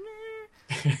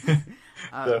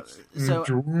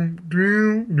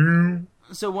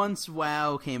 So once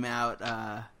WoW came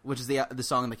out, which is the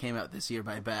song that came out this year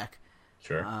by Beck,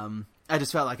 Sure. I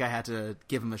just felt like I had to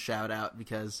give him a shout out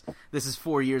because this is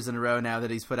 4 years in a row now that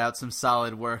he's put out some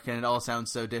solid work, and it all sounds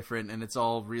so different, and it's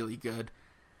all really good.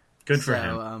 Good for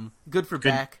him. Good for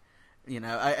Beck. You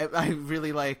know, I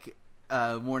really like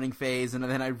Morning Phase, and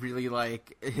then I really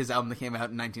like his album that came out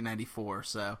in 1994.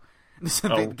 So there's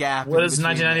a big gap. What is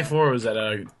 1994? Was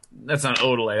that that's not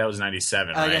Odelay. That was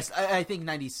 97, right? I guess I think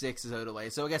 96 is Odelay.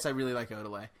 So I guess I really like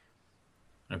Odelay.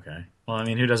 Okay. Well, I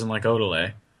mean, who doesn't like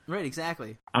Odelay? Right,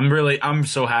 exactly. I'm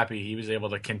so happy he was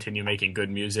able to continue making good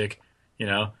music, you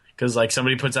know? Because, like,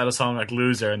 somebody puts out a song like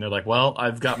Loser, and they're like, well,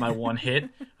 I've got my one hit.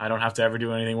 I don't have to ever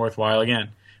do anything worthwhile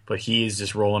again. But he's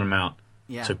just rolling them out.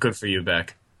 Yeah. So good for you,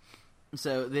 Beck.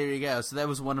 So there you go. So that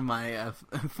was one of my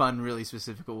fun, really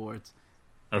specific awards.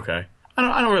 Okay.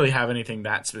 I don't really have anything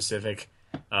that specific.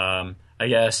 I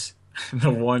guess the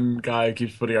one guy who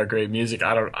keeps putting out great music,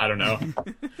 I don't know.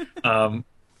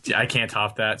 I can't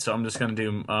top that, so I'm just gonna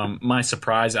do my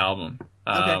surprise album.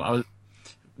 Okay.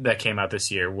 That came out this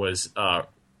year was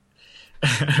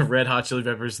Red Hot Chili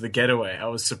Peppers' "The Getaway." I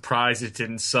was surprised it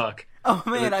didn't suck. Oh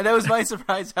man, that was my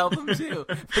surprise album too,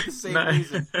 for the same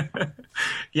reason.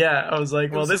 Yeah, I was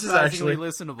like, well, this is actually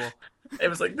listenable. It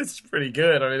was like, this is pretty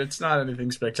good. I mean, it's not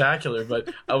anything spectacular, but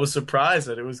I was surprised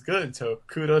that it was good. So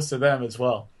kudos to them as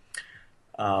well.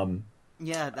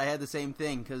 Yeah, I had the same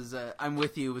thing because I'm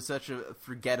with you. It was such a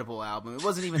forgettable album. It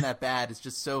wasn't even that bad. It's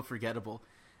just so forgettable.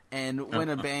 And when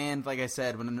a band, like I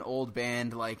said, when an old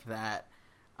band like that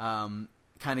kind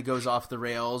of goes off the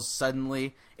rails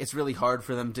suddenly, it's really hard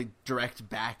for them to direct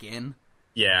back in.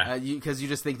 Yeah. Because you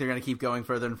just think they're going to keep going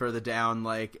further and further down,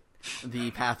 like, the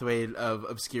pathway of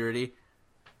obscurity.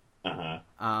 Uh-huh.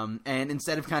 And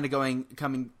instead of kind of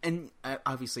coming, and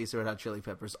obviously it's Red Hot Chili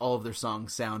Peppers, all of their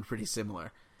songs sound pretty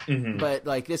similar. Mm-hmm. But,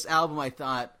 like, this album, I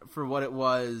thought, for what it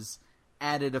was,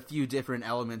 added a few different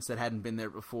elements that hadn't been there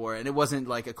before. And it wasn't,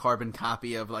 like, a carbon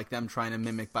copy of, like, them trying to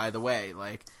mimic By the Way.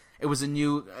 Like, it was a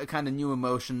kind of new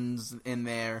emotions in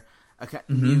there,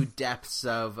 new depths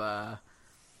of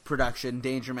production.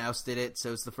 Danger Mouse did it,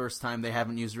 so it's the first time they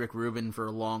haven't used Rick Rubin for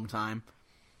a long time.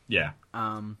 Yeah.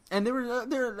 And there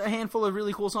were a handful of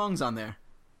really cool songs on there.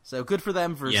 So good for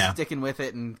them for sticking with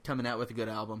it and coming out with a good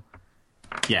album.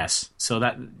 Yes. So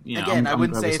that, again, I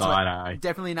wouldn't say it's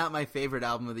definitely not my favorite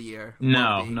album of the year.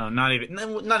 No, not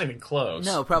even close.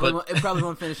 No, it probably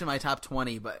won't finish in my top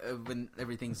 20, but when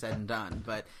everything's said and done.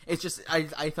 But it's just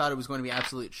I thought it was going to be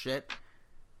absolute shit.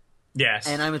 Yes.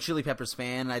 And I'm a Chili Peppers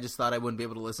fan, and I just thought I wouldn't be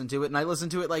able to listen to it, and I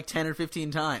listened to it like 10 or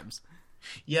 15 times.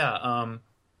 Yeah.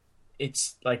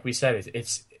 It's like we said.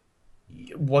 It's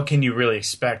what can you really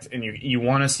expect? And you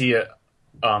want to see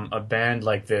a band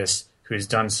like this who's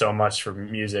done so much for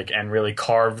music and really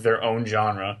carved their own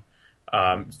genre,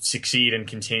 succeed and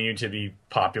continue to be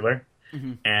popular.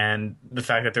 Mm-hmm. And the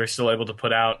fact that they're still able to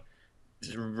put out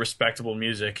respectable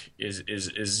music is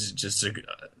just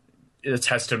a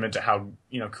testament to how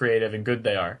creative and good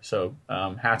they are. So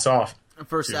hats off. The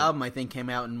first album I think came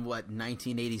out in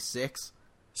 1986.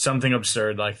 Something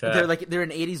absurd like that. They're an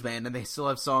 80s band and they still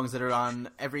have songs that are on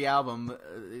every album.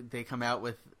 They come out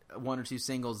with one or two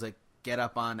singles that get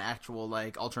up on actual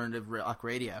like alternative rock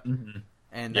radio,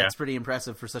 and that's pretty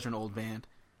impressive for such an old band.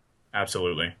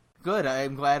 Absolutely. Good.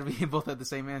 I'm glad we both had the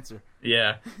same answer.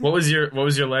 Yeah. What was your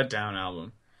letdown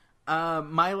album?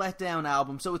 My letdown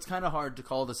album. So it's kind of hard to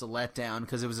call this a letdown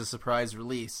because it was a surprise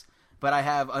release. But I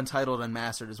have Untitled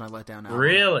Unmastered as my letdown album.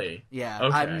 Really? Yeah.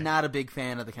 Okay. I'm not a big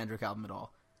fan of the Kendrick album at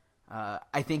all.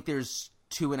 I think there's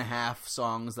 2.5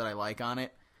 songs that I like on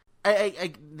it.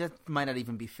 I that might not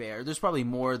even be fair. There's probably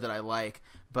more that I like,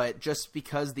 but just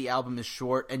because the album is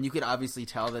short, and you could obviously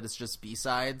tell that it's just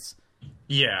B-sides.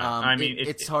 Yeah, I mean,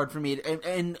 it's hard for me.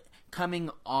 And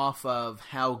coming off of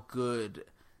how good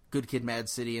Kid, Mad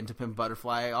City and To Pimp a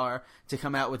Butterfly are, to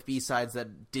come out with B-sides that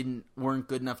weren't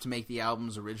good enough to make the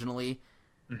albums originally,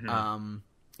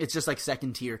 it's just like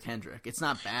second tier Kendrick. It's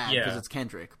not bad because it's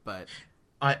Kendrick, but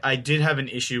I did have an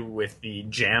issue with the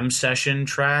jam session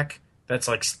track. That's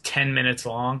like 10 minutes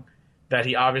long that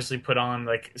he obviously put on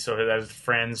so that his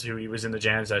friends who he was in the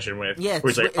jam session with. Yeah,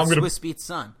 it's Swiss Beats'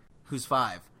 son, who's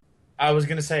 5. I was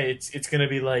gonna say it's gonna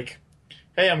be like,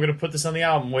 hey, I'm gonna put this on the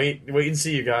album. Wait and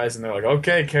see, you guys. And they're like,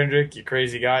 okay, Kendrick, you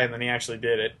crazy guy. And then he actually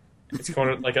did it. It's kind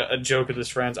of like a joke with his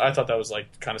friends. I thought that was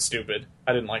like kind of stupid.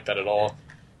 I didn't like that at all.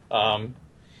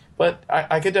 But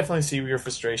I could definitely see your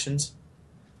frustrations.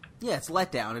 Yeah, it's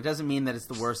letdown. It doesn't mean that it's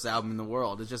the worst album in the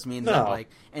world. It just means No. that, like,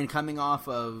 and coming off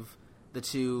of the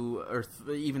two or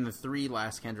even the three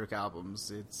last Kendrick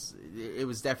albums, it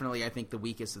was definitely, I think, the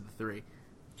weakest of the three.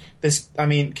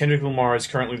 Kendrick Lamar is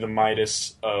currently the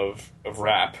Midas of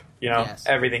rap. You know, Yes.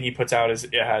 everything he puts out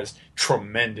it has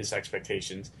tremendous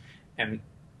expectations. And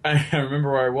I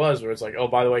remember where I was, where it's like, oh,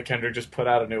 by the way, Kendrick just put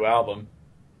out a new album,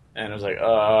 and I was like,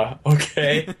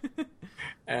 okay.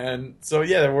 And so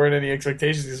yeah, there weren't any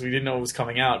expectations because we didn't know what was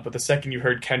coming out. But the second you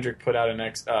heard Kendrick put out an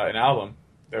album,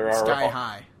 there are Sky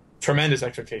high. tremendous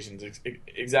expectations.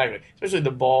 Exactly, especially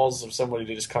the balls of somebody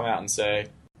to just come out and say,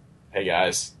 "Hey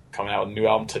guys, coming out with a new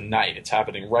album tonight. It's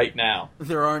happening right now."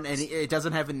 There aren't any. It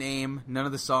doesn't have a name. None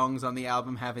of the songs on the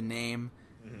album have a name.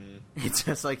 Mm-hmm. It's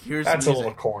just like, here's That's music. a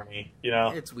little corny, you know.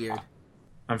 It's weird.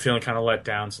 I'm feeling kind of let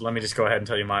down, so let me just go ahead and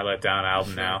tell you my letdown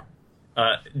album now.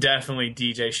 Definitely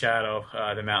DJ Shadow,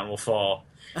 The Mountain Will Fall,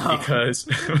 because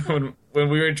when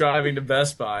we were driving to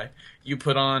Best Buy, you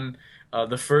put on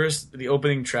the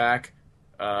opening track,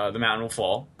 The Mountain Will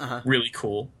Fall, really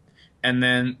cool, and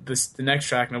then the next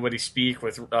track, Nobody Speak,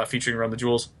 with featuring Run the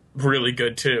Jewels, really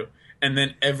good too, and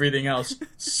then everything else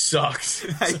sucks.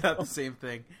 I got the same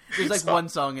thing. There's like one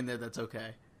song in there that's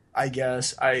okay. I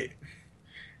guess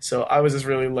So I was just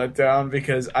really let down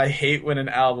because I hate when an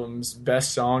album's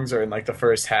best songs are in like the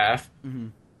first half,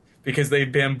 because they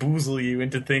bamboozle you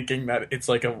into thinking that it's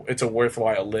a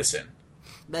worthwhile listen.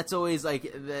 That's always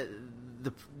like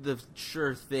the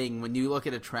sure thing when you look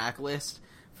at a track list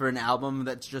for an album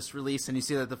that's just released and you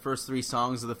see that the first three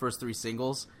songs are the first three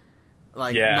singles.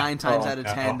 Like 9 times out of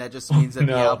 10, that just means that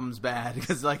the album's bad,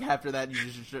 because like after that you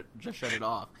just shut it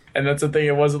off. And that's the thing.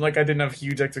 It wasn't like I didn't have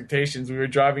huge expectations. We were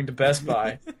driving to Best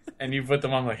Buy, and you put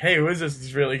them on. I'm like, hey, who is this?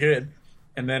 It's really good.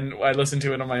 And then I listened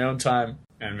to it on my own time,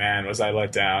 and man, was I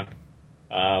let down.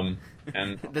 And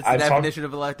that's the definition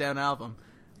of a letdown album.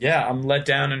 Yeah, I'm let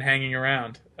down and hanging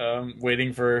around,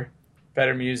 waiting for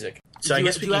better music. So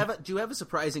do you have a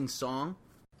surprising song?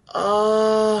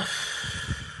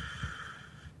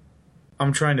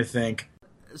 I'm trying to think.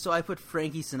 So I put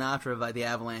Frankie Sinatra by the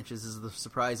Avalanches as the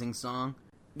surprising song,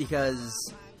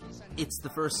 because it's the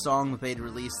first song that they'd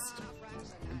released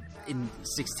in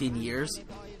 16 years.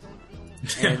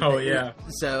 And oh yeah.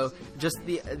 So just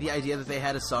the idea that they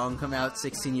had a song come out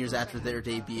 16 years after their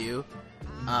debut,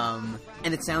 and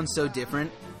it sounds so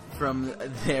different from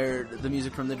the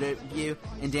music from the debut.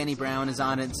 And Danny Brown is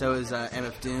on it, and so is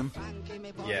MF Doom.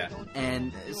 Yeah.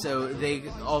 And so they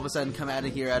all of a sudden come out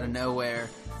of here out of nowhere,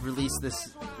 release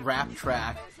this rap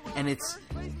track, and it's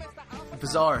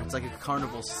bizarre. It's like a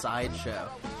carnival sideshow.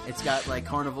 It's got like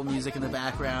carnival music in the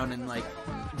background, and like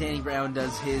Danny Brown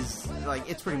does his, like,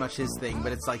 it's pretty much his thing,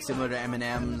 but it's like similar to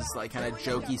Eminem's like kind of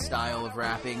jokey style of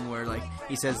rapping, where like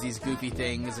he says these goofy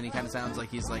things and he kind of sounds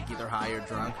like he's like either high or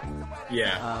drunk.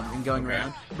 Yeah. And going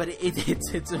around, but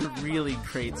it's a really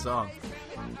great song.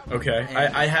 Okay,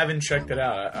 I haven't checked it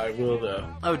out. I will though.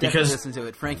 Oh, definitely listen to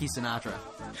it. Frankie Sinatra.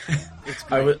 It's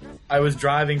great. great. I was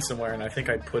driving somewhere and I think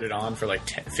I put it on for like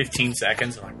 15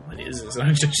 seconds. I'm like, what is this? And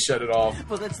I just shut it off.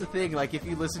 Well, that's the thing. Like, if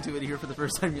you listen to it here for the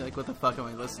first time, you're like, what the fuck am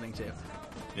I listening to?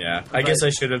 Yeah, I guess I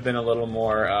should have been a little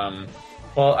more, a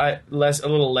little less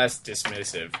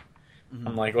dismissive. Mm-hmm.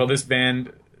 I'm like, well, this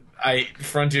band,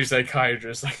 Frontier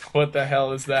Psychiatrist, like, what the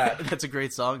hell is that? That's a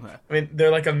great song, though. I mean,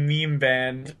 they're like a meme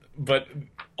band, but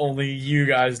only you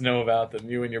guys know about them,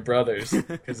 you and your brothers,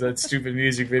 because that stupid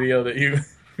music video that you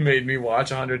made me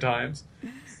watch 100 times.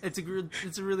 It's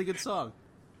a really good song.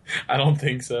 I don't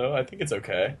think so. I think it's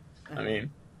okay. I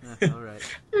mean... all right.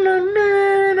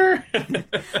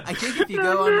 I think if you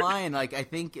go online, like, I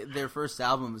think their first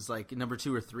album is like number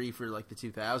 2 or 3 for like the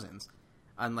 2000s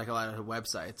on like a lot of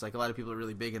websites. Like, a lot of people are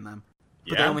really big in them,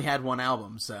 but they only had one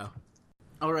album. So,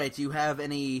 all right. Do you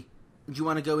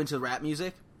want to go into rap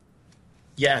music?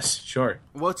 Yes, sure.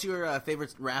 What's your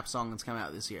favorite rap song that's come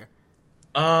out this year?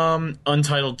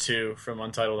 Untitled 2 from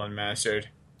Untitled Unmastered.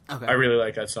 Okay. I really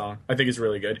like that song. I think it's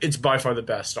really good. It's by far the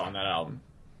best on that album.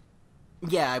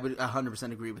 Yeah, I would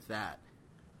 100% agree with that.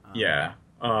 Yeah.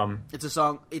 It's a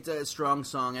song. It's a strong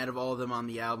song. Out of all of them on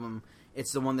the album,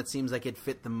 it's the one that seems like it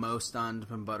fit the most on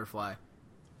Pimp Butterfly.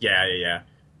 Yeah.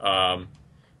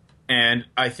 And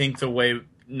I think the way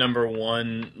number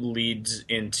 1 leads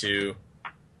into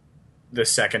the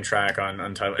second track on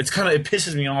Untitled, it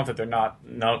pisses me off that they're not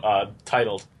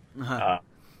titled,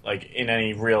 like in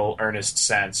any real earnest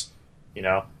sense, you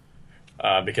know.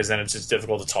 Because then it's just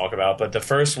difficult to talk about. But the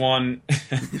first one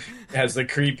has the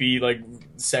creepy, like,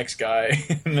 sex guy,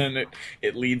 and then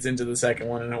it leads into the second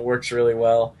one, and it works really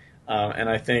well. And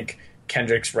I think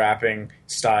Kendrick's rapping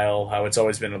style, how it's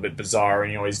always been a bit bizarre,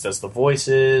 and he always does the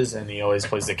voices, and he always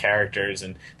plays the characters,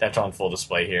 and that's on full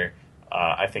display here.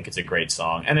 I think it's a great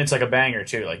song, and it's like a banger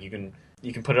too. Like you can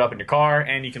put it up in your car,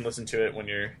 and you can listen to it when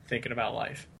you're thinking about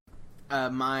life.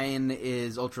 Mine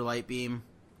is Ultralight Beam.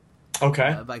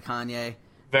 Okay. By Kanye.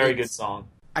 Very good song.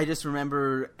 I just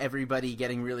remember everybody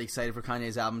getting really excited for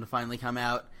Kanye's album to finally come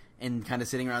out and kind of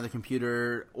sitting around the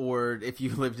computer, or if you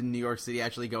lived in New York City,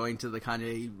 actually going to the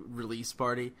Kanye release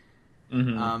party.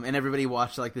 Mm-hmm. And everybody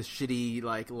watched like this shitty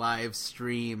like live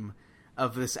stream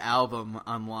of this album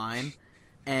online.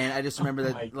 And I just remember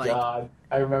that, my God.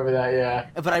 I remember that, yeah.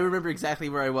 But I remember exactly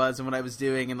where I was and what I was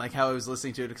doing and like how I was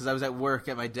listening to it, because I was at work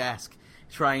at my desk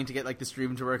trying to get like the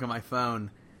stream to work on my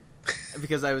phone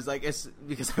because I was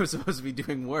supposed to be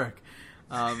doing work.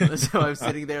 So I was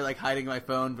sitting there like hiding my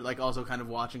phone, but like also kind of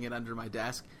watching it under my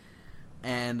desk.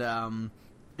 And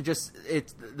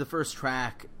it's the first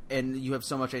track, and you have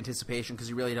so much anticipation because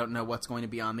you really don't know what's going to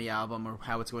be on the album or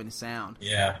how it's going to sound.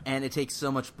 Yeah. And it takes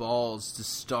so much balls to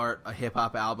start a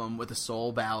hip-hop album with a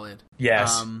soul ballad.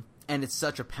 Yes. And it's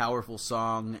such a powerful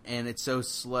song, and it's so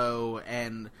slow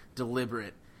and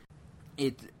deliberate.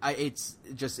 It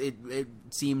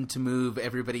seemed to move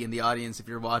everybody in the audience. If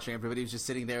you're watching, everybody was just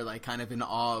sitting there like kind of in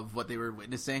awe of what they were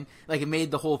witnessing. Like it made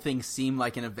the whole thing seem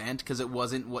like an event because it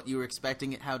wasn't what you were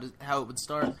expecting it how it would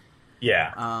start.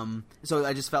 Yeah. So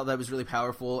I just felt that was really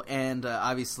powerful, and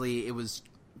obviously it was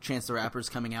Chance the Rapper's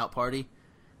coming out party.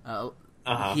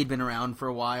 He'd been around for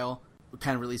a while,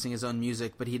 kind of releasing his own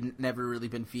music, but he'd never really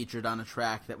been featured on a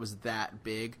track that was that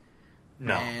big.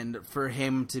 No. And for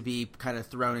him to be kind of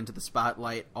thrown into the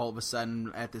spotlight all of a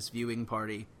sudden at this viewing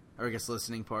party, or I guess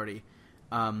listening party,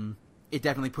 it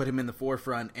definitely put him in the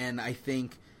forefront. And I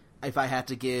think if I had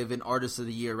to give an Artist of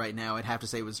the Year right now, I'd have to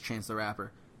say it was Chance the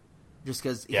Rapper. Just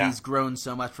because he's grown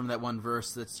so much from that one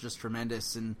verse that's just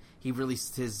tremendous. And he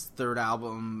released his third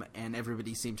album, and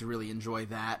everybody seemed to really enjoy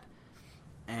that.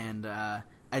 And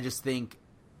I just think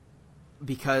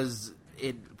because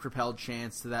it propelled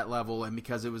Chance to that level, and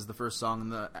because it was the first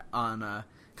song on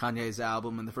Kanye's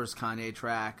album and the first Kanye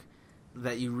track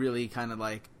that you really kind of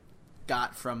like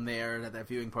got from there at that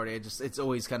viewing party, it's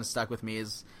always kind of stuck with me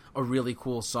as a really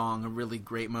cool song, a really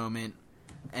great moment,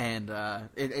 and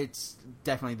it's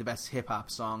definitely the best hip hop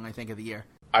song I think of the year.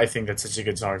 I think that's such a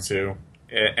good song too,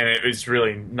 and it's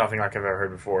really nothing like I've ever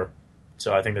heard before.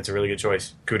 So I think that's a really good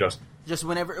choice. Kudos. Just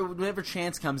whenever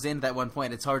Chance comes in at that one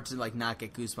point, it's hard to like not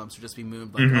get goosebumps or just be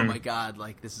moved. Like, oh my God,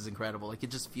 like this is incredible. Like it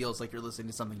just feels like you're listening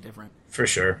to something different. For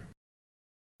sure.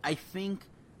 I think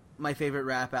my favorite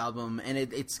rap album, and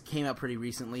it's came out pretty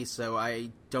recently, so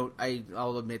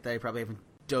I'll admit that I probably haven't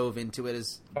dove into it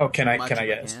as. Oh, can I much as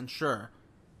guess? Sure.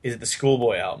 Is it the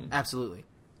Schoolboy album? Absolutely.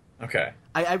 Okay.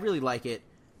 I really like it,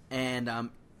 and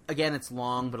again, it's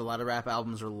long, but a lot of rap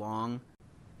albums are long.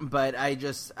 But I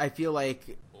feel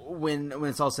like when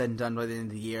it's all said and done by the end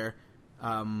of the year,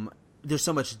 there's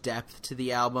so much depth to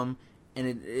the album,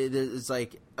 and it's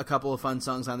like a couple of fun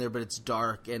songs on there, but it's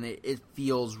dark, and it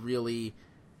feels really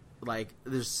like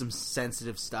there's some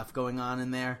sensitive stuff going on in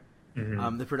there.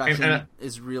 Mm-hmm. The production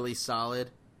is really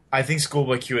solid. I think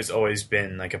Schoolboy Q has always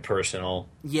been like a personal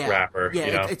rapper. Yeah,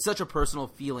 you know? it's such a personal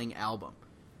feeling album,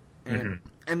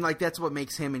 and like that's what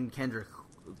makes him and Kendrick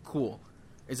cool.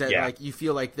 Is that like you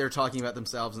feel like they're talking about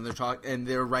themselves and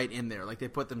they're right in there, like they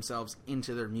put themselves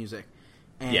into their music,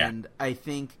 and I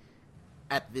think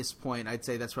at this point I'd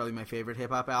say that's probably my favorite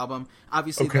hip hop album.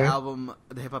 Obviously, the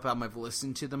hip hop album I've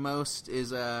listened to the most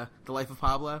is The Life of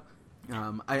Pablo.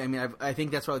 I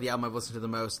think that's probably the album I've listened to the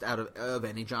most out of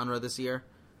any genre this year.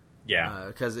 Yeah,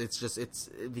 because it's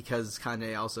because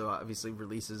Kanye also obviously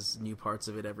releases new parts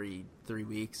of it every 3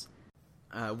 weeks.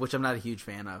 Which I'm not a huge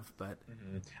fan of, but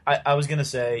I was gonna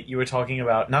say you were talking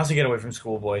about not to get away from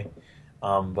Schoolboy,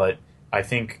 but I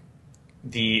think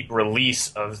the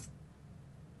release of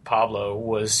Pablo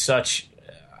was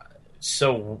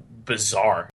so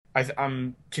bizarre.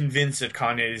 I'm convinced that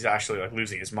Kanye is actually like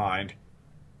losing his mind.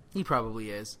 He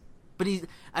probably is, but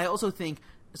I also think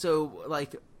so.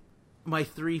 Like my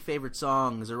 3 favorite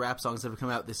songs or rap songs that have come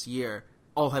out this year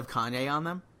all have Kanye on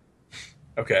them.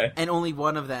 Okay. And only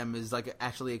one of them is like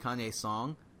actually a Kanye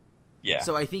song. Yeah.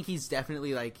 So I think he's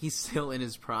definitely like he's still in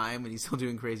his prime and he's still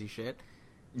doing crazy shit.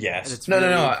 Yes. And it's no.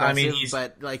 I mean,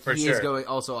 but like he is going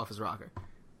also off his rocker.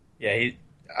 Yeah.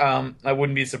 I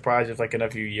wouldn't be surprised if like in a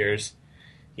few years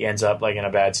he ends up like in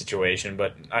a bad situation,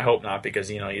 but I hope not because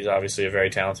he's obviously a very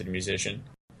talented musician.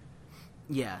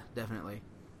 Yeah, definitely.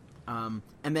 And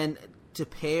then to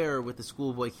pair with the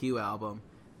Schoolboy Q album,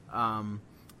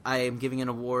 I am giving an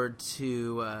award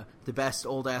to the best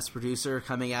old-ass producer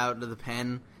coming out of the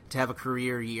pen to have a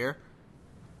career year.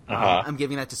 Uh-huh. I'm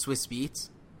giving that to Swiss Beats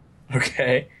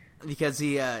Okay. because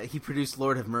he produced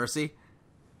 "Lord Have Mercy"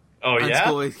 Oh, on yeah?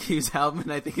 Schoolboy Q's album,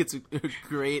 and I think it's a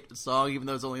great song, even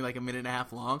though it's only like a minute and a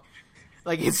half long.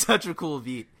 Like, it's such a cool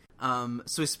beat.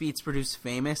 Swiss Beats produced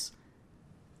 "Famous,"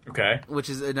 Okay. which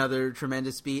is another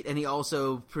tremendous beat, and he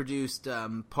also produced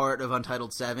part of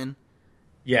Untitled 7.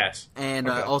 Yes. And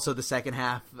Okay. also the second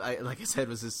half, like I said,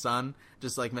 was his son,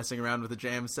 just like messing around with a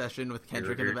jam session with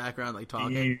Kendrick in the background, like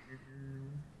talking.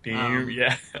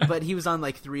 Yeah. But he was on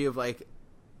like three of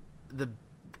the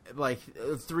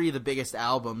biggest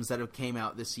albums that have came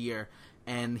out this year,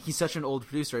 and he's such an old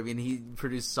producer. I mean, he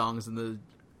produced songs in the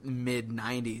mid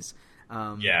 '90s.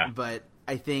 Yeah. But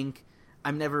I think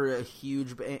I'm never a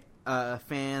huge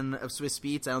fan of Swiss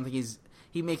Beats. I don't think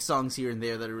he makes songs here and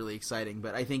there that are really exciting,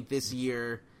 but I think this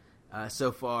year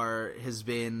so far has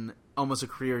been almost a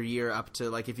career year up to,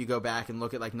 like, if you go back and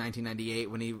look at, like, 1998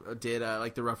 when he did,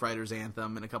 like, the Rough Riders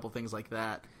Anthem and a couple things like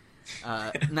that.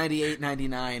 98,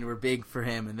 99 were big for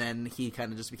him, and then he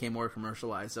kind of just became more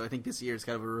commercialized. So I think this year is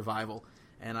kind of a revival,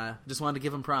 and I just wanted to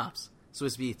give him props.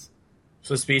 Swiss Beats.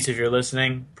 Swiss Beats, if you're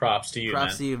listening, props to you,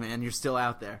 Props man. to you, man. You're still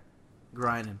out there.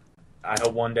 Grinding. I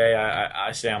hope one day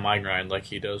I stay on my grind like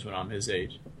he does when I'm his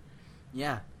age.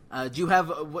 Yeah. Do you have...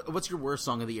 what's your worst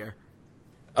song of the year?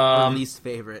 Or least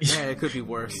favorite? Yeah, it could be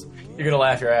worse. You're gonna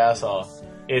laugh your ass off.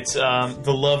 It's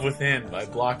The Love Within by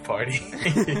Block Party.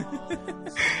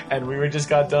 And we just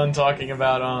got done talking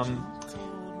about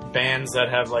bands that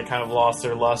have like kind of lost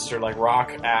their luster, like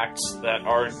rock acts that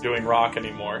aren't doing rock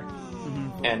anymore.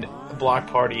 Mm-hmm. And Block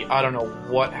Party, I don't know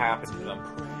what happened to them.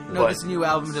 No, this new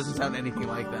album doesn't sound anything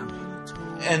like them.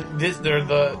 And they're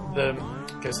the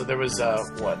okay, so there was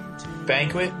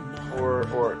Banquet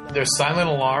or there's Silent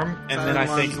Alarm, and Silent then I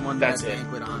Alarm's think the one that's that it.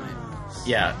 had Banquet on it.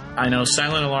 Yeah, I know.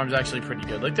 Silent Alarm's actually pretty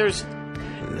good. Like,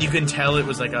 you can tell it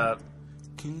was like a,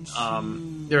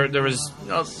 there was,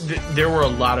 there were a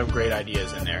lot of great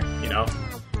ideas in there, you know?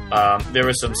 There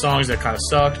were some songs that kind of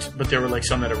sucked, but there were, like,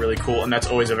 some that are really cool, and that's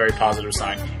always a very positive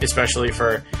sign, especially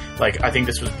for, like, I think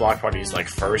this was Block Party's, like,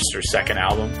 first or second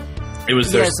album. It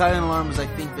was their... Yeah, Silent Alarm was, I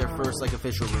think, their first, like,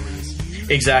 official release.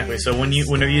 Exactly, so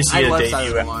whenever you see I a love debut...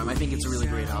 Silent Alarm. I think it's a really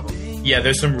great album. Yeah,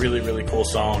 there's some really, really cool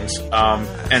songs.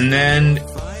 And then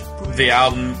the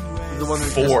album The one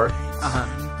that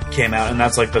 4 came out, and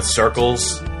that's like the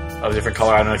circles of different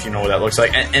color. I don't know if you know what that looks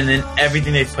like. And then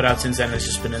everything they've put out since then has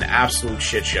just been an absolute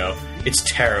shit show. It's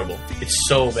terrible. It's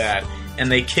so bad.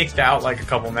 And they kicked out like a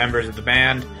couple members of the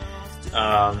band.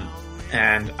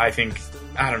 And I think,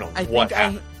 I don't know what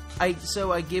happened.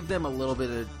 So I give them a little bit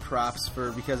of props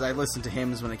because I listened to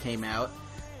Hymns when it came out,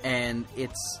 and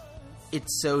it's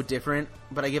so different,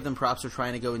 but I give them props for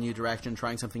trying to go a new direction,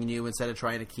 trying something new instead of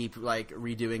trying to keep like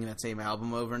redoing that same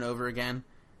album over and over again.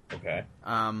 Okay.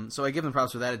 So I give them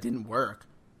props for that. It didn't work.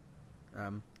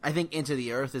 I think Into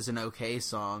the Earth is an okay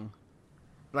song.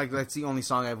 Like, that's the only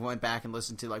song I went back and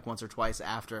listened to like once or twice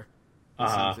after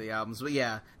listening to the albums. But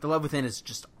yeah, The Love Within is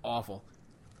just awful.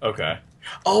 Okay.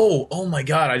 Oh my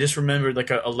god, I just remembered like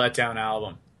a letdown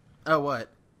album. Oh, what?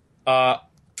 I'm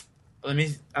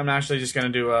actually just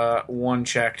going to do one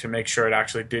check to make sure it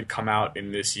actually did come out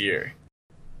in this year.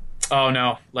 Oh,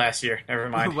 no. Last year. Never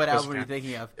mind. What album are you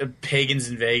thinking of? Pagans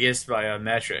in Vegas by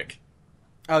Metric.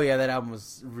 Oh, yeah, that album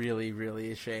was really,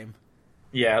 really a shame.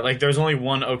 Yeah, like, there was only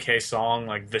one okay song,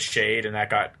 like The Shade, and that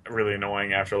got really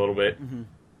annoying after a little bit. Mm-hmm.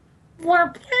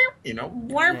 You know?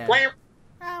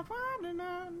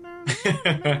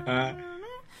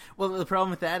 Well, the problem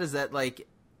with that is that, like,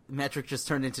 Metric just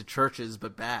turned into Churches,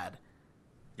 but bad.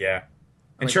 Yeah.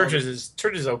 And Like, Churches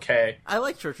is okay. I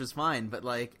like Churches fine, but,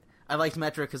 like, I liked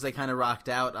Metric because they kind of rocked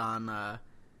out on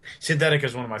Synthetica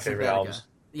is one of my favorite Synthetica. albums.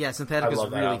 Yeah, Synthetica I is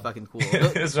love that really album. fucking cool.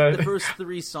 That's right. The first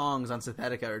 3 songs on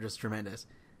Synthetica are just tremendous.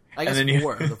 I guess And then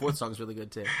 4. The 4th song's really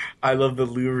good, too. I love the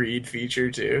Lou Reed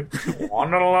feature, too. That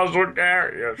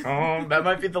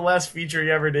might be the last feature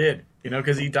he ever did, you know,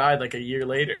 because he died like a year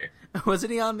later. Wasn't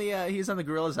he on he was on the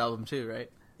Gorillaz album, too, right?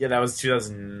 Yeah, that was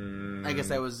 2000... I guess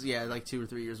that was, like 2 or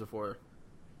 3 years before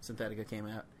Synthetica came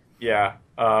out. Yeah,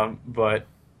 but,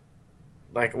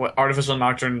 like, what Artificial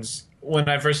Nocturnes... When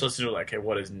I first listened to it, like, hey,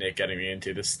 what is Nick getting me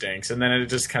into? This stinks. And then it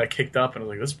just kind of kicked up, and I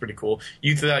was like, this is pretty cool.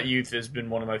 Youth Without Youth has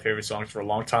been one of my favorite songs for a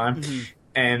long time. Mm-hmm.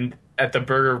 And at the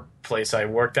burger place I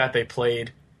worked at, they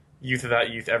played Youth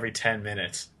Without Youth every 10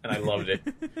 minutes, and I loved it.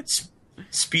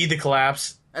 Speed the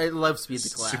Collapse. I love Speed the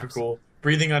Collapse. Super cool.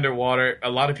 Breathing Underwater, a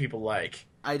lot of people like.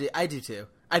 I do too.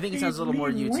 I think it sounds a little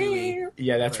more U2-y.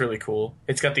 Yeah, that's really cool.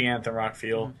 It's got the anthem rock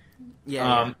feel.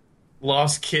 Yeah.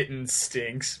 Lost Kitten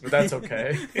stinks, but that's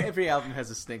okay. Every album has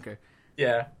a stinker.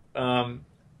 Yeah.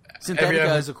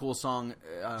 Synthetica is a cool song.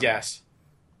 Yes.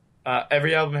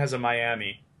 Every album has a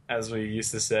Miami, as we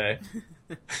used to say,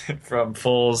 from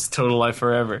Fool's Total Life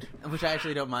Forever. Which I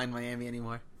actually don't mind Miami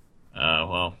anymore.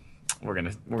 Well, we're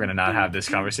gonna not have this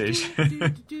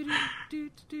conversation.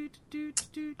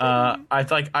 I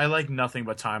like Nothing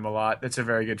But Time a lot. It's a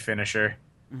very good finisher.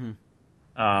 Mm-hmm.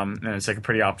 And it's like a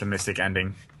pretty optimistic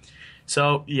ending.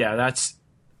 So yeah,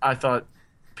 I thought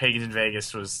Pagans in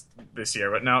Vegas was this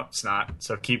year, but no, it's not.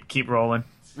 So keep rolling.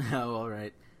 Oh, all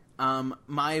right.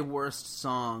 My worst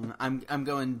song. I'm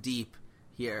going deep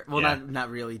here. Well, not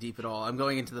really deep at all. I'm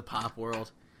going into the pop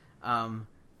world.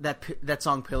 That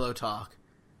song "Pillow Talk"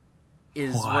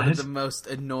 is one of the most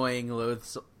annoying,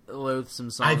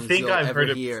 loathsome songs I think you'll I've ever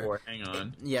heard it hear. before. Hang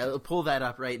on. Yeah, pull that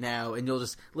up right now, and you'll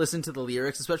just listen to the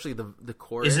lyrics, especially the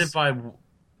chorus. Is it by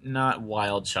not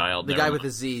Wild Child? The guy with the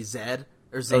Z, Zed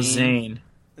or Zane? Oh, Zane.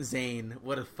 Zane.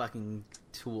 What a fucking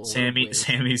tool. Sami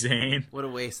Zayn. What a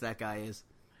waste that guy is.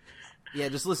 Yeah,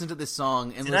 just listen to this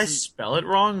song and Did I spell it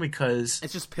wrong? Because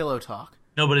it's just Pillow Talk.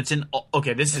 no, but it's in.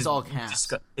 Okay, It's all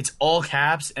caps. It's all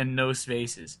caps and no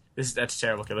spaces. That's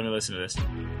terrible. Okay, let me listen to this.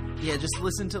 Yeah, just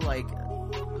listen to listen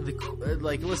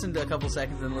to a couple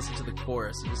seconds and listen to the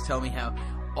chorus and just tell me how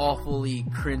awfully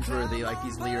cringeworthy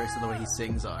these lyrics and the way he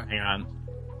sings are. Hang on.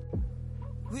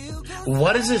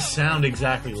 What does this sound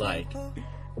exactly like?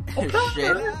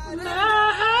 Shit.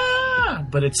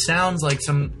 But it sounds like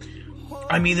some.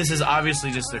 I mean, this is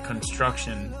obviously just a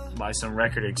construction by some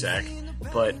record exec,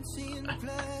 but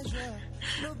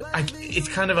it's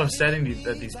kind of upsetting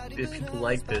that people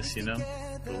like this, you know?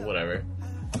 But whatever.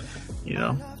 You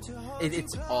know?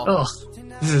 It's awful. Ugh,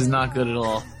 this is not good at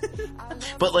all.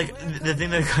 But the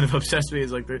thing that kind of obsessed me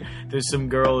is there's some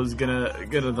girl who's gonna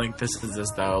this is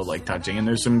just how touching, and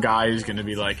there's some guy who's gonna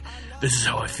be like, this is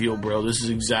how I feel, bro. This is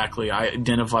exactly I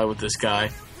identify with this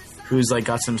guy who's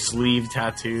got some sleeve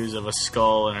tattoos of a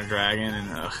skull and a dragon,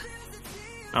 and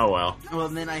oh well. Well,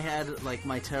 and then I had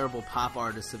my terrible pop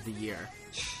artist of the year.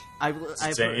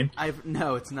 Zayn?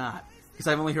 No, it's not, because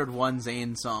I've only heard one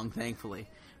Zayn song, thankfully.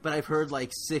 But I've heard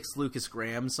 6 Lucas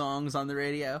Graham songs on the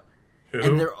radio. Who?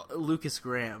 And they're Lucas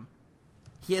Graham.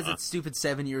 He has that stupid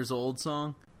 7 Years Old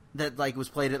song that was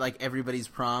played at everybody's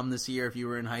prom this year if you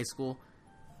were in high school.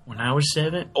 When I was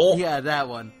 7? Oh yeah, that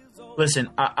one.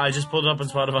 Listen, I just pulled it up on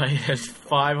Spotify. It has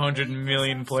 500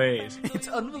 million plays. It's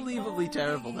unbelievably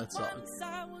terrible, that song.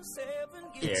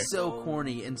 It's so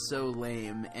corny and so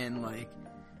lame, and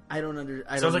I don't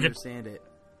understand it.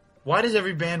 Why does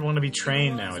every band want to be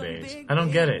trained nowadays? I don't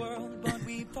get it.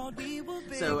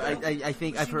 So I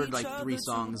think I've heard 3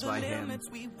 songs by him,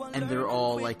 and they're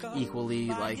all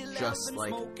equally just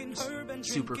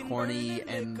super corny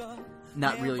and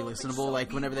not really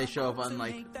listenable. Whenever they show up on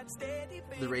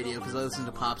the radio, because I listen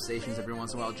to pop stations every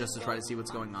once in a while just to try to see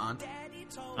what's going on,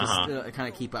 just to kind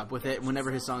of keep up with it. Whenever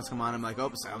his songs come on, I'm like,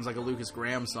 oh, sounds like a Lucas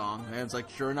Graham song, and it's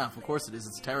sure enough, of course it is.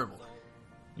 It's terrible.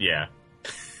 Yeah.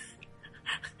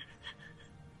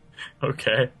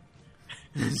 Okay.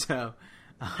 So,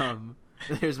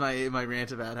 there's my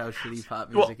rant about how shitty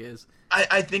pop music is.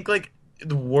 I think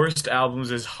the worst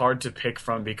albums is hard to pick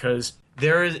from because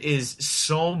there is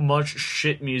so much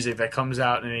shit music that comes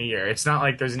out in a year. It's not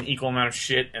like there's an equal amount of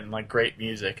shit and great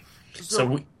music.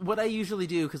 So what I usually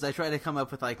do, because I try to come up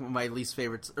with my least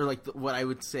favorites, or what I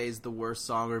would say is the worst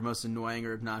song or most annoying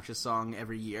or obnoxious song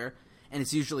every year, and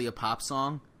it's usually a pop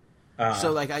song.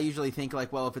 So I usually think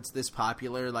well, if it's this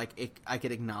popular, I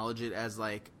could acknowledge it as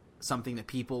something that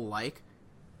people like.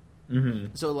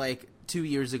 Mm-hmm. So 2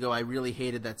 years ago, I really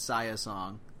hated that Sia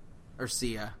song, or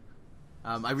Sia.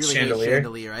 I really hate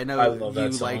Chandelier. I know I love you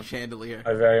that song. like Chandelier.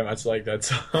 I very much like that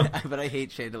song. But I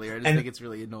hate Chandelier. I just think it's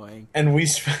really annoying. And we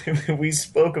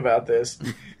spoke about this,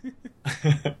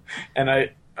 and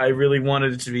I really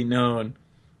wanted it to be known.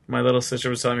 My little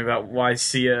sister was telling me about why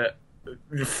Sia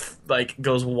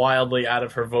goes wildly out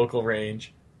of her vocal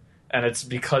range, and it's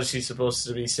because she's supposed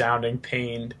to be sounding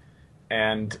pained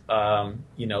and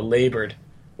labored,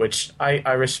 which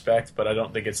I respect, but I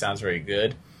don't think it sounds very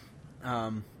good.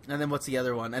 And then what's the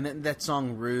other one? And then that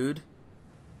song "Rude"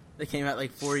 that came out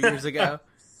 4 years ago.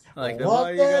 Why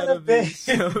you gotta be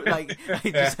so I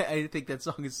think that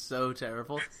song is so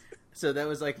terrible. So that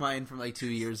was mine from 2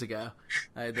 years ago.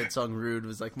 That song "Rude"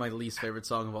 was my least favorite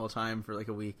song of all time for a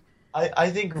week. I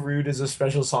think Rude is a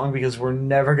special song because we're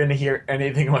never going to hear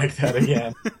anything like that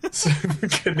again.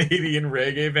 Canadian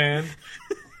reggae band.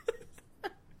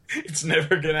 It's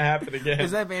never going to happen again.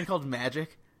 Is that band called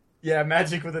Magic? Yeah,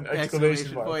 Magic with an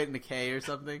exclamation point and a K or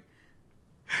something.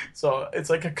 So it's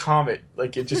like a comet.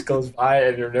 It just goes by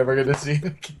and you're never going to see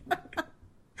it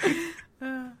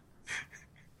again.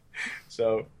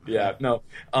 So yeah, no,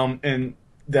 and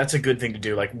that's a good thing to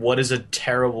do. Like, what is a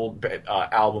terrible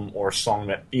album or song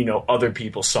that other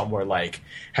people somewhere like?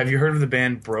 Have you heard of the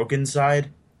band Broken Side?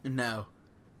 No.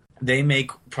 They make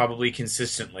probably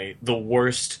consistently the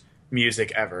worst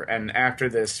music ever. And after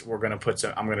this, I'm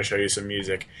going to show you some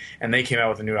music. And they came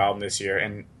out with a new album this year.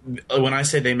 And when I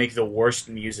say they make the worst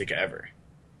music ever,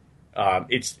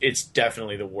 it's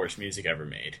definitely the worst music ever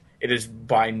made. It is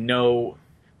by no,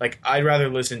 like, I'd rather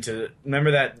listen to, remember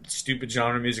that stupid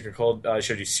genre of music I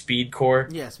showed you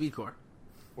speedcore? Yeah, speedcore.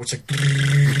 Which like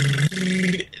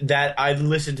that, I'd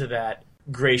listen to that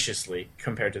graciously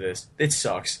compared to this. It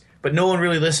sucks. But no one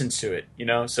really listens to it,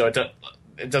 so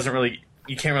it doesn't really,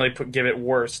 you can't really give it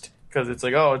worst, because it's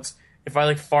like, if I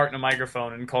like fart in a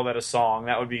microphone and call that a song,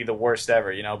 that would be the worst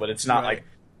ever, but it's not like,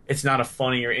 it's not a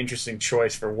funny or interesting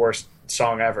choice for worst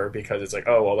song ever, because it's like,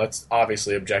 oh, well, that's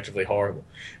obviously objectively horrible.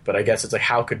 But I guess it's like,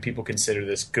 how could people consider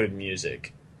this good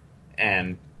music?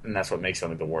 And that's what makes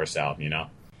something the worst album,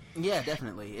 Yeah,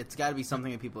 definitely. It's got to be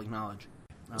something that people acknowledge.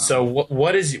 So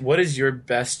what is your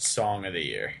best song of the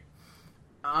year?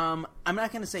 I'm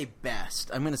not going to say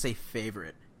best. I'm going to say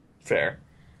favorite. Fair.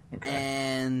 Okay.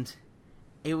 And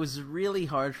it was really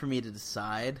hard for me to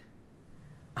decide.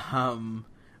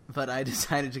 But I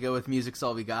decided to go with Music's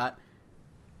All We Got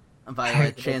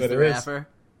by Chance the Rapper.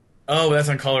 Oh, that's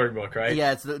on Coloring Book, right?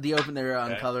 Yeah, it's the opener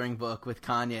on Coloring Book with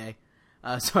Kanye.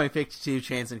 So I picked 2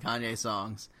 Chance and Kanye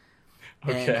songs.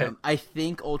 Okay. And I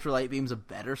think Ultralight Beam's a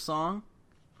better song.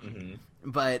 Mm-hmm.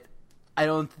 But I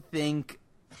don't think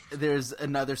there's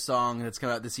another song that's come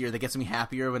out this year that gets me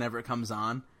happier whenever it comes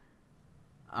on.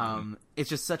 It's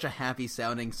just such a happy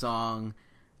sounding song,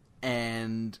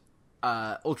 and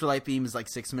Ultralight Beam is like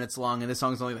 6 minutes long, and this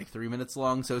song's only like 3 minutes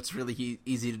long, so it's really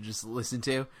easy to just listen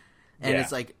to. And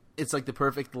it's like the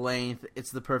perfect length,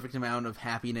 it's the perfect amount of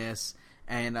happiness,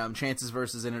 and Chance's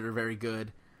verses in it are very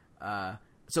good.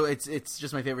 So it's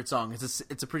just my favorite song.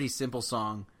 It's a pretty simple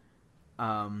song.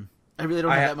 I really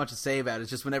don't have that much to say about it. It's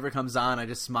just whenever it comes on, I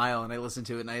just smile and I listen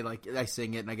to it and I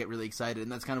sing it and I get really excited,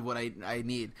 and that's kind of what I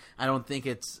need. I don't think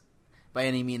it's by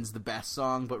any means the best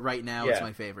song, but right now it's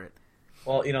my favorite.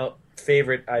 Well,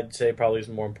 favorite I'd say probably is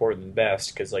more important than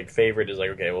best, because like favorite is like,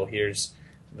 okay, well, here's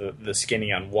the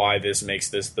skinny on why this makes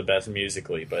this the best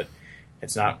musically, but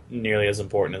it's not nearly as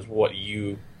important as what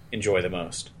you enjoy the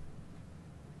most.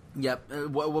 Yep.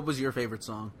 What was your favorite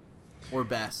song? Or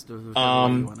best? Or you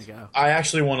want to go? I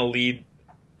actually want to lead.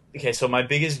 Okay, so my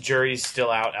biggest Jury's Still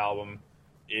Out album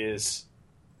is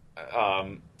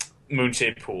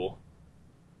Moonshaped Pool.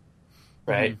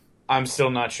 Right? Mm-hmm. I'm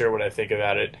still not sure what I think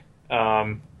about it.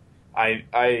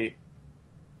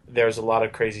 There's a lot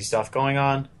of crazy stuff going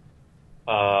on.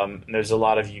 There's a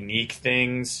lot of unique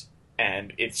things,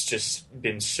 and it's just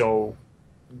been so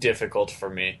difficult for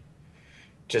me.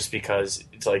 Just because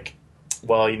it's like,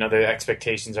 well, the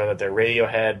expectations are that they're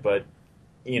Radiohead, but,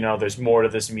 there's more to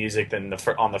this music than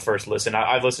on the first listen.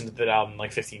 I've listened to that album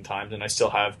like 15 times, and I still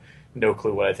have no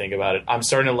clue what I think about it. I'm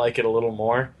starting to like it a little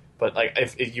more, but like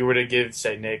if you were to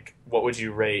say, Nick, what would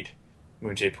you rate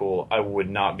Moonshaped Pool? I would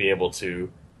not be able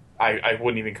to. I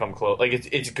wouldn't even come close. Like,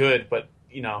 it's good, but,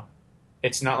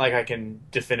 it's not like I can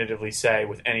definitively say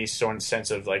with any sort of sense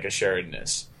of, like,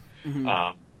 assuredness.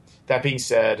 Mm-hmm. That being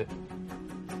said,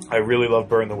 I really love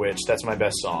Burn the Witch. That's my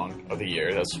best song of the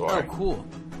year thus far. Oh, cool.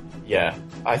 Yeah,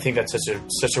 I think that's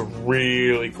such a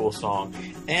really cool song.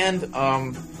 And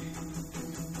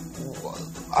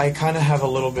I kind of have a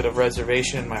little bit of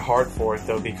reservation in my heart for it,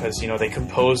 though, because, they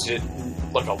composed it,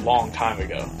 like, a long time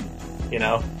ago,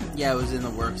 Yeah, it was in the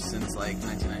works since, like,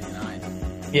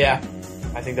 1999. Yeah,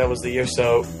 I think that was the year,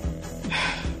 so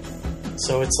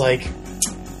it's like,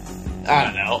 I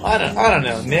don't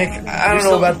know, Nick. I don't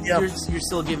know about the... You're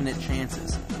still giving it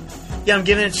chances. Yeah, I'm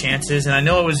giving it chances, and I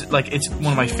know it was, like, it's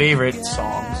one of my favorite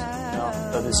songs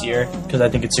of this year, because I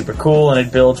think it's super cool, and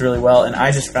it builds really well, and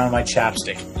I just found my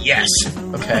chapstick. Yes!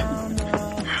 Okay.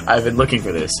 I've been looking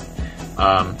for this.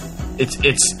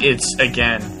 It's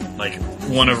again, like,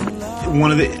 one of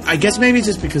the... I guess maybe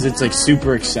just because it's, like,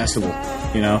 super accessible,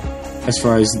 as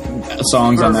far as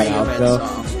songs on that album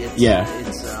go. Yeah.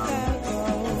 It's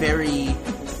very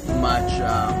much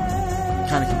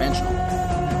kind of conventional.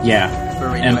 Yeah. For a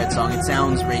Radiohead song. It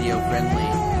sounds radio friendly.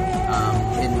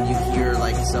 And you hear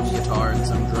like some guitar and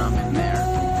some drum in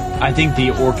there. I think the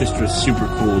orchestra's super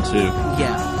cool too.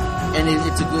 Yeah. And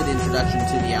it's a good introduction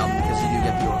to the album because you do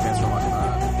get the orchestral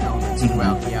elements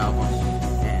throughout the album.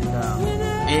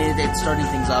 And it's starting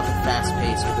things off at fast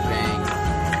pace with a bang.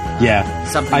 Yeah.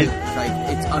 Something like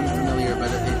it's unfamiliar, but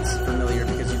it's familiar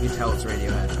because you can tell it's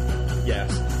Radiohead.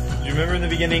 Yes. Do you remember in the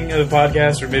beginning of the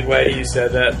podcast or midway you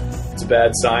said that it's a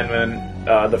bad sign when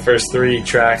the first 3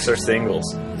 tracks are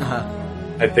singles. Uh-huh.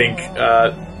 I think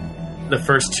the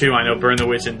first 2, I know Burn the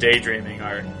Witch and Daydreaming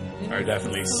are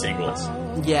definitely singles.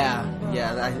 Yeah,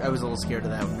 I was a little scared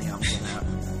of that when the album came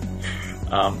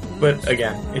out. But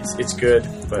again, it's good,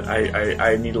 but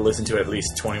I need to listen to it at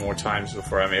least 20 more times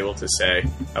before I'm able to say,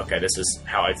 okay, this is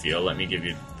how I feel, let me give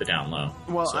you the down low.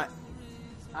 Well, so.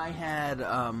 I had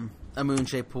A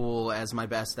Moonshaped Pool as my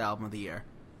best album of the year.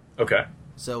 Okay.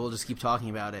 So we'll just keep talking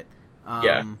about it.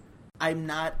 Yeah. I'm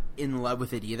not in love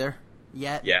with it either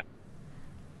yet. Yeah.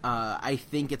 I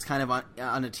think it's kind of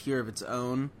on a tier of its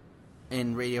own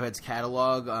in Radiohead's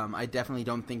catalog. I definitely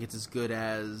don't think it's as good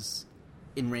as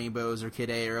In Rainbows or Kid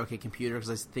A or OK Computer,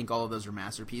 because I think all of those are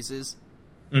masterpieces.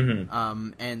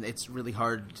 Mm-hmm. And it's really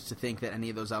hard to think that any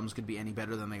of those albums could be any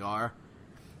better than they are.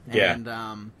 Yeah.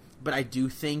 And, but I do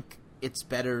think it's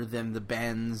better than The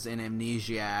Bends and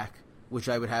Amnesiac, which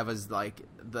I would have as like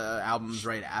the albums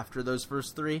right after those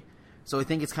first 3. So I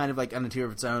think it's kind of like on a tier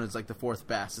of its own. It's like the 4th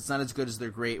best. It's not as good as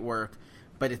their great work,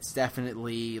 but it's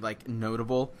definitely like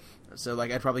notable. So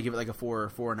like I'd probably give it like a 4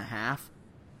 or 4.5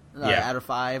 out of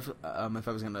 5 if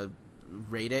I was going to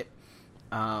rate it.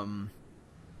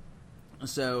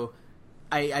 So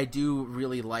I do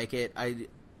really like it. I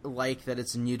like that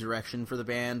it's a new direction for the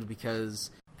band,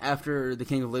 because after The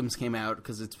King of Limbs came out,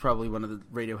 because it's probably one of the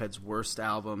Radiohead's worst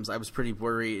albums, I was pretty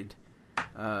worried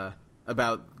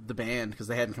about the band, because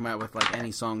they hadn't come out with like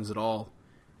any songs at all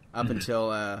up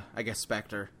until I guess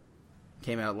Spectre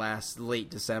came out late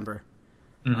December.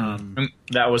 Mm-hmm.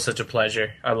 That was such a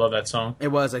pleasure. I love that song. It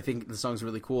was. I think the song's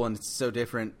really cool, and it's so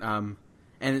different. And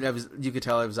you could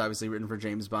tell it was obviously written for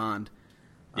James Bond.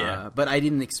 Yeah. But I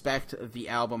didn't expect the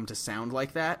album to sound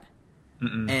like that.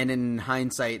 Mm-mm. And in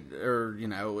hindsight, or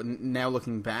now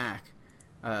looking back,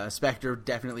 Spectre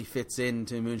definitely fits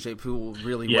into Moonshaped Pool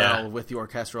really well with the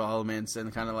orchestral elements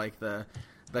and kind of like the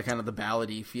kind of the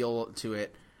ballady feel to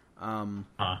it. And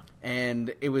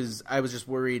I was just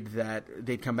worried that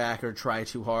they'd come back or try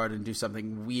too hard and do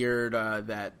something weird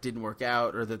that didn't work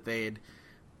out, or that they'd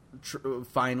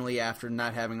finally, after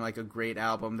not having like a great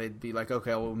album, they'd be like,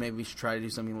 okay, well maybe we should try to do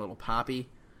something a little poppy.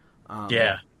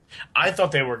 I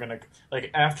thought they were gonna,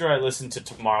 like, after I listened to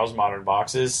Tomorrow's Modern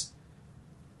Boxes,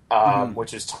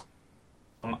 which is,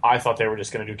 I thought they were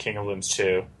just gonna do King of Limbs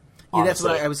 2. Yeah, that's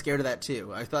what I was scared of that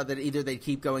too. I thought that either they'd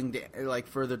keep going like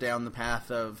further down the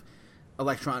path of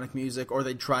electronic music, or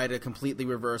they'd try to completely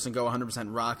reverse and go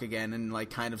 100% rock again and like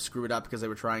kind of screw it up because they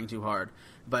were trying too hard.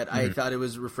 But I thought it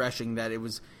was refreshing that it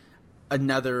was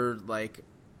another like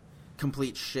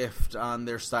complete shift on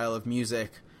their style of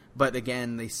music. But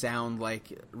again, they sound like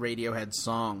Radiohead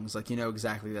songs. Like, you know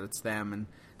exactly that it's them, and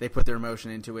they put their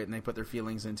emotion into it and they put their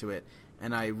feelings into it.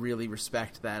 And I really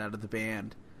respect that out of the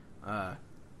band. I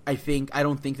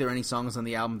don't think there are any songs on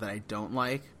the album that I don't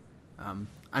like. I'm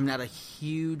not a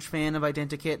huge fan of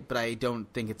Identikit, but I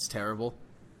don't think it's terrible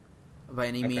by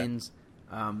any means.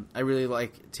 I really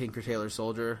like Tinker Tailor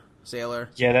Sailor.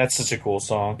 Yeah, that's such a cool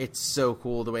song. It's so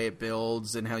cool the way it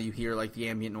builds and how you hear like the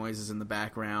ambient noises in the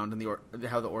background and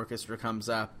how the orchestra comes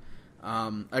up.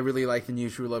 I really like the new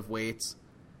True Love Waits.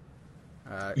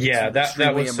 That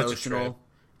was emotional. Such a trip.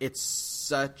 It's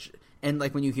such. And,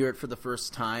 like, when you hear it for the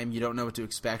first time, you don't know what to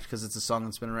expect because it's a song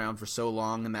that's been around for so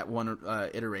long in that one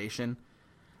iteration.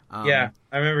 I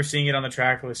remember seeing it on the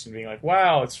track list and being like,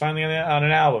 wow, it's finally on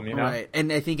an album, you know? Right,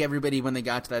 and I think everybody, when they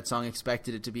got to that song,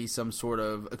 expected it to be some sort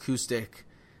of acoustic,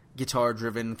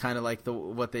 guitar-driven, kind of like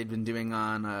what they'd been doing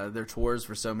on their tours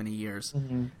for so many years.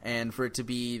 Mm-hmm. And for it to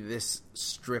be this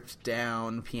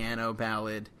stripped-down piano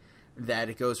ballad, that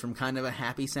it goes from kind of a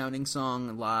happy-sounding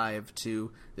song live to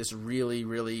this really,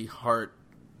 really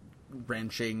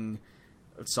heart-wrenching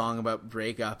song about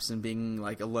breakups and being,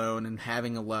 like, alone and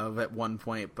having a love at one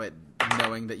point, but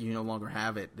knowing that you no longer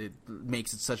have it. It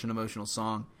makes it such an emotional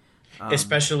song.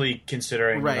 Especially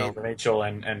considering Rachel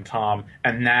and Tom,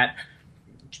 and that,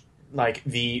 like,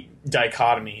 the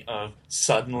dichotomy of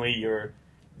suddenly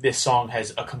this song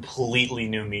has a completely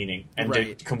new meaning and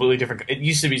completely different. It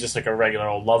used to be just like a regular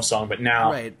old love song, but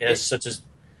now it has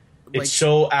it's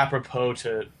so apropos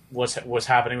to what's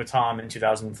happening with Tom in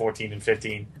 2014 and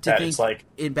 15 that it's like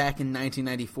back in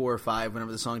 1994 or 5,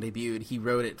 whenever the song debuted, he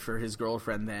wrote it for his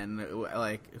girlfriend then,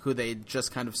 like, who they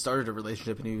just kind of started a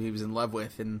relationship and who he was in love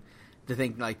with, and to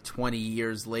think like 20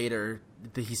 years later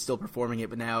that he's still performing it,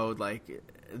 but now like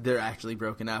they're actually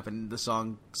broken up and the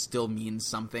song still means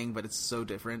something, but it's so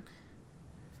different.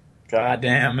 God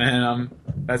damn, man,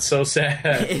 that's so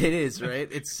sad. It is, right?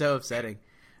 It's so upsetting.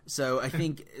 So I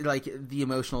think like the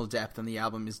emotional depth on the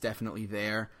album is definitely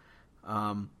there.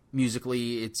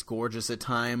 Musically, it's gorgeous at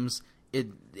times. it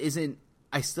isn't.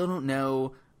 I still don't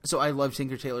know. So I love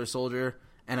Tinker Tailor Soldier,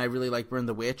 and I really like Burn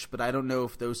the Witch, but I don't know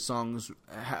if those songs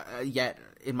yet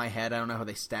in my head. I don't know how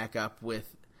they stack up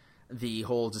with the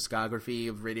whole discography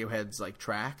of Radiohead's like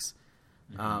tracks.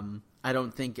 Mm-hmm. I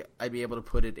don't think I'd be able to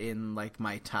put it in like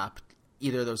my top,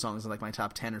 either of those songs in like my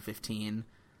top 10 or 15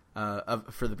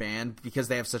 for the band, because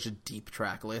they have such a deep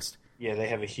track list. Yeah, they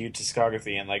have a huge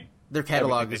discography, and like their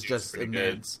catalog is just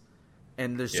immense.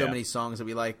 And there's so many songs that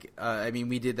we like. I mean,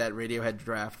 we did that Radiohead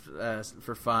draft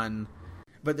for fun,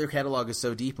 but their catalog is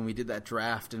so deep, and we did that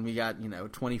draft, and we got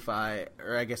 25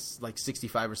 or I guess like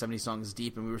 65 or 70 songs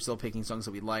deep, and we were still picking songs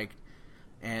that we liked.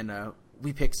 And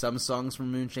we picked some songs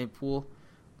from Moonshaped Pool,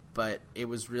 but it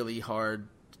was really hard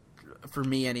for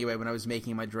me anyway when I was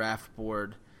making my draft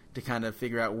board to kind of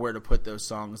figure out where to put those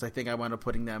songs. I think I wound up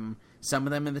putting some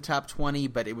of them in the top 20,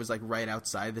 but it was like right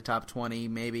outside the top 20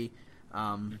 maybe.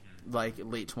 Like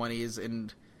late 20s,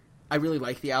 and I really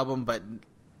like the album, but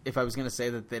if I was going to say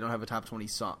that they don't have a top 20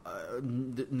 song,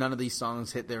 none of these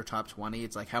songs hit their top 20,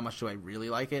 it's like, how much do I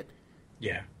really like it?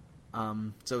 Yeah.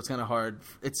 So it's kind of hard.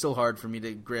 It's still hard for me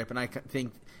to grip, and I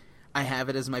think I have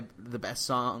it as the best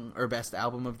song or best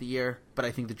album of the year, but I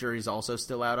think the jury's also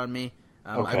still out on me.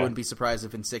 Okay. I wouldn't be surprised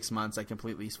if in 6 months I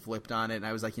completely flipped on it, and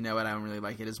I was like, you know what, I don't really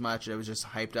like it as much. I was just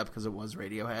hyped up because it was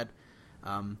Radiohead.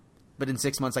 But in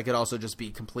 6 months, I could also just be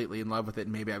completely in love with it,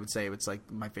 and maybe I would say it's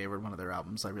like my favorite one of their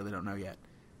albums. I really don't know yet.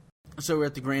 So we're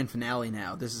at the grand finale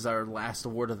now. This is our last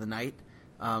award of the night.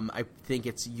 I think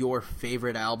it's your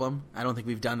favorite album. I don't think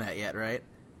we've done that yet, right?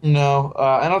 No,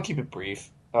 and I'll keep it brief,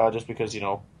 just because,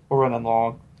 we're running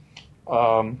long.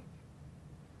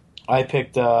 I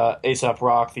picked A$AP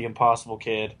Rock, The Impossible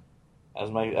Kid, as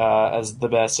as the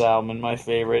best album and my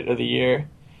favorite of the year.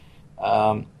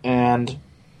 And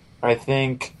I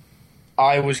think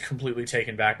I was completely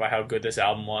taken back by how good this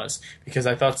album was, because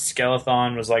I thought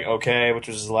Skeleton was like okay, which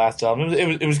was his last album.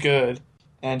 It was good,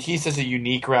 and he's such a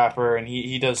unique rapper, and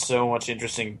he does so many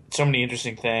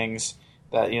interesting things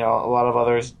that a lot of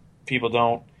others people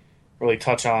don't really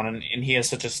touch on, and he has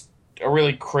such a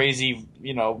really crazy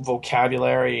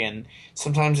vocabulary, and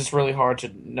sometimes it's really hard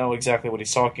to know exactly what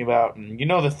he's talking about, and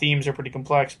the themes are pretty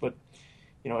complex, but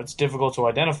it's difficult to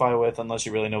identify with unless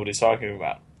you really know what he's talking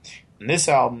about. In this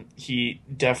album, he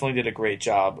definitely did a great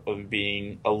job of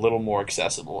being a little more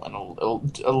accessible and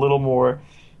a little more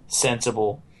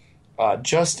sensible,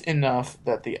 just enough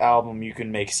that the album you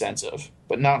can make sense of,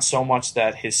 but not so much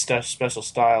that his special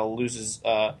style loses,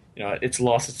 it's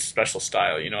lost its special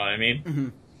style, you know what I mean?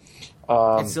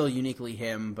 Mm-hmm. It's still uniquely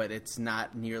him, but it's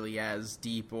not nearly as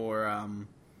deep or,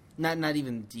 not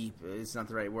even deep, it's not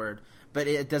the right word, but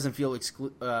it doesn't feel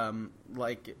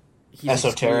like he's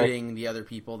esoteric. Excluding the other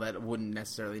people that wouldn't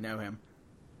necessarily know him.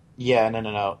 Yeah,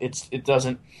 no. It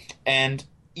doesn't. And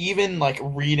even like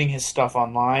reading his stuff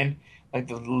online, like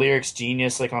the lyrics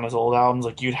genius, like on his old albums,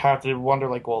 like you'd have to wonder,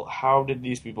 like, well, how did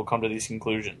these people come to these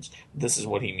conclusions? This is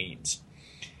what he means.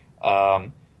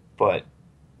 But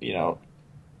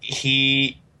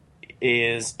he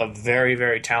is a very,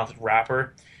 very talented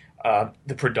rapper.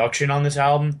 The production on this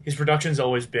album, his production's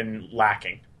always been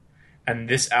lacking. And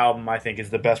this album, I think, is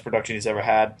the best production he's ever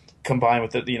had, combined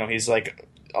with he's like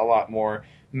a lot more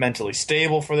mentally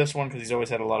stable for this one, because he's always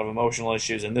had a lot of emotional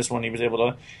issues. And this one, he was able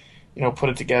to, put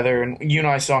it together. And you and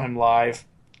I saw him live,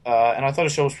 and I thought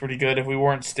his show was pretty good. If we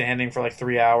weren't standing for like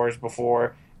 3 hours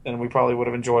before, then we probably would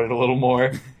have enjoyed it a little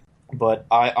more. But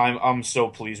I'm so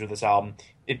pleased with this album.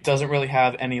 It doesn't really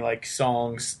have any like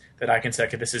songs that I can say,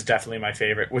 okay, this is definitely my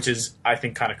favorite, which is, I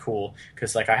think, kind of cool,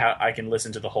 because like I can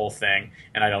listen to the whole thing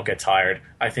and I don't get tired.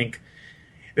 I think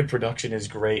the production is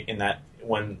great in that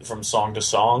when from song to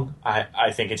song,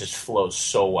 I think it just flows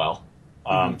so well.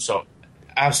 So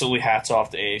absolutely hats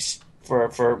off to Ace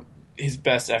for his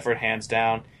best effort, hands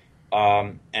down.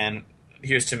 And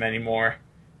here's to many more.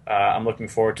 I'm looking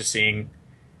forward to seeing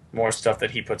more stuff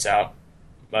that he puts out,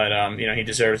 but he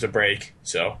deserves a break.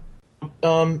 So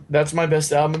that's my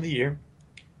best album of the year.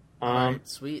 All right,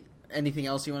 sweet. Anything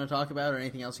else you want to talk about, or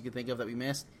anything else you could think of that we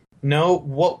missed? No.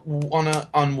 What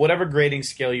on whatever grading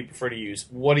scale you prefer to use,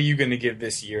 what are you going to give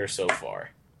this year so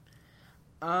far?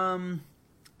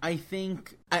 I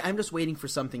think I'm just waiting for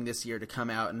something this year to come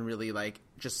out and really like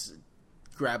just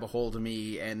grab a hold of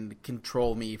me and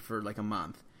control me for like a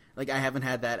month. Like, I haven't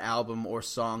had that album or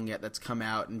song yet that's come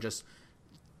out and just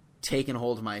taken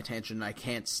hold of my attention, and I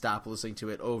can't stop listening to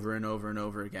it over and over and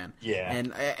over again. Yeah.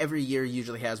 And every year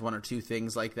usually has one or two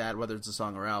things like that, whether it's a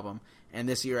song or album. And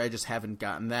this year I just haven't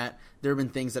gotten that. There have been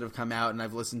things that have come out, and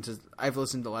I've listened to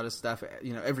a lot of stuff.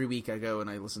 Every week I go and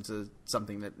I listen to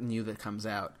something that new that comes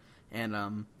out.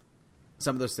 And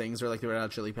some of those things are like the Red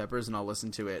Hot Chili Peppers, and I'll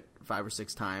listen to it 5 or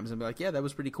 6 times and be like, yeah, that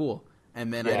was pretty cool.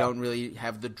 And then I don't really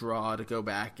have the draw to go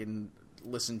back and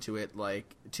listen to it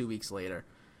like 2 weeks later.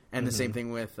 And the same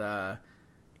thing with, I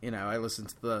listen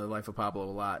to The Life of Pablo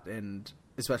a lot, and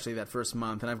especially that first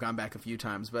month, and I've gone back a few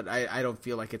times, but I don't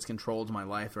feel like it's controlled my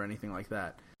life or anything like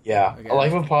that. Yeah, Okay. A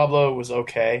Life of Pablo was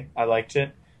okay. I liked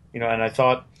it, and I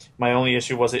thought my only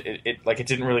issue was it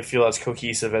didn't really feel as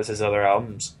cohesive as his other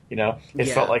albums. It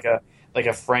felt like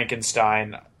a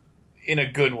Frankenstein in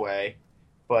a good way,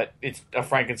 but it's a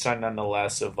Frankenstein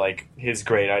nonetheless of like his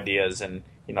great ideas and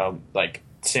like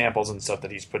samples and stuff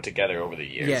that he's put together over the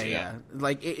years. Yeah.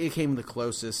 Like it came the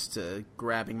closest to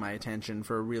grabbing my attention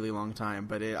for a really long time,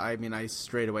 but I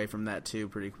strayed away from that too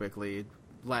pretty quickly. It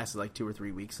lasted like 2 or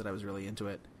 3 weeks that I was really into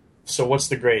it. So what's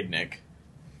the grade, Nick?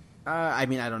 I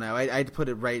don't know. I'd put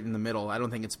it right in the middle. I don't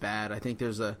think it's bad. I think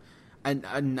there's a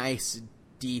nice,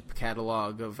 deep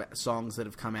catalog of songs that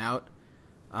have come out.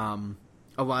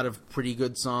 A lot of pretty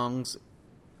good songs.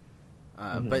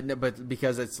 But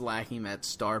because it's lacking that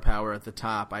star power at the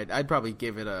top, I'd probably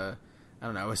give it a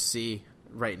C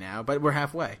right now. But we're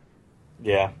halfway.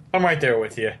 Yeah, I'm right there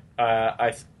with you.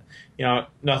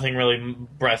 Nothing really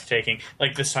breathtaking.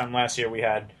 Like this time last year, we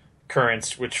had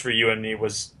Currents, which for you and me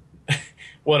was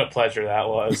what a pleasure that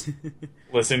was.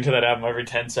 Listening to that album every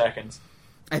 10 seconds.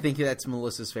 I think that's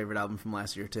Melissa's favorite album from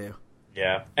last year too.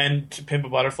 Yeah, and To Pimp a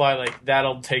Butterfly, like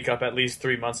that'll take up at least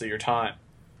 3 months of your time.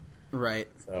 Right.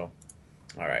 So,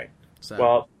 all right. So,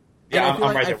 well, yeah, I'm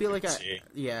right there.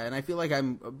 And I feel like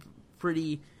I'm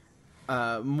pretty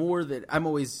more that I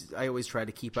always try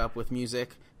to keep up with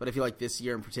music, but I feel like this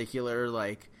year in particular,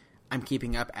 like I'm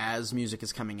keeping up as music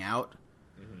is coming out.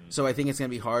 So I think it's going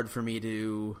to be hard for me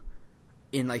to,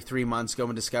 in like 3 months, go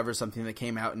and discover something that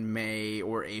came out in May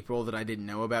or April that I didn't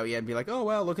know about yet and be like, oh,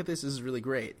 wow, look at this. This is really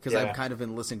great. Because I've kind of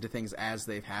been listening to things as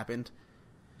they've happened.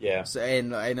 Yeah. So,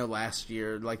 and I know last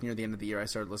year, like near the end of the year, I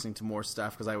started listening to more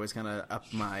stuff because I always kind of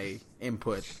upped my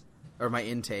input or my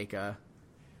intake,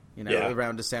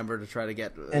 around December to try to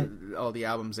get all the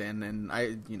albums in. And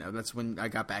that's when I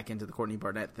got back into the Courtney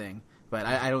Barnett thing. But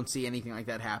I don't see anything like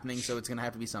that happening. So it's going to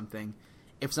have to be something.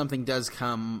 If something does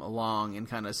come along and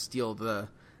kind of steal the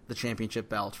championship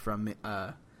belt from,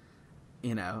 to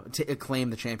claim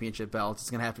the championship belt,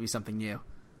 it's going to have to be something new.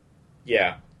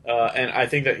 Yeah. And I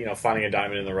think that, finding a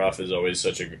diamond in the rough is always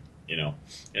such a, an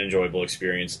enjoyable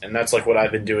experience. And that's like what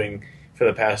I've been doing for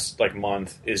the past like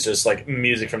month is just like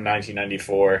music from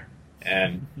 1994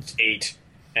 and 8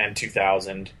 and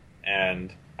 2000.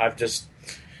 And I've just,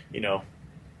 no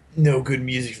good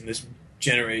music from this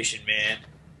generation, man.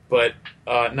 But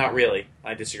not really.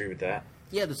 I disagree with that.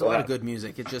 Yeah, there's a lot of good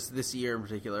music. It's just this year in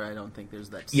particular, I don't think there's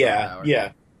that star power.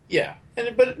 Yeah.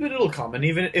 But it'll come, and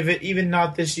even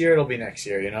not this year, it'll be next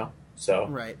year. So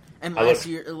right. And last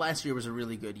year was a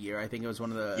really good year. I think it was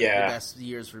one of the best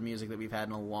years for music that we've had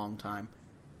in a long time.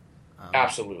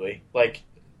 Absolutely. Like,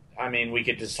 I mean, we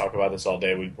could just talk about this all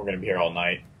day. We're going to be here all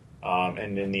night.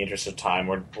 And in the interest of time,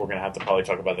 we're going to have to probably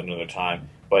talk about that another time.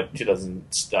 But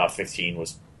 2015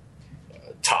 was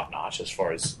top notch as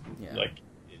far as like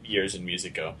years in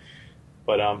music go.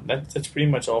 But that's pretty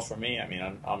much all for me. I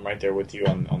mean, I'm right there with you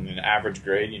on an average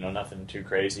grade. Nothing too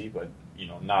crazy, but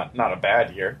not a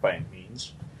bad year by any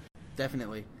means.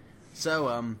 Definitely.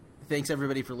 So thanks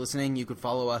everybody for listening. You could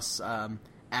follow us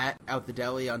at Out the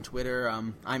Deli on Twitter.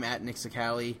 I'm at Nick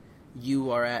Sicali.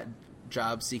 You are at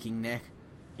Job Seeking Nick.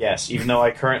 Yes, even though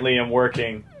I currently am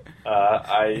working,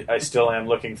 I still am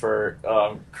looking for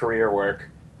career work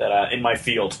that in my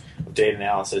field of data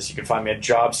analysis. You can find me at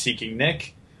Job Seeking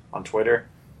Nick on Twitter.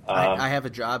 I have a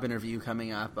job interview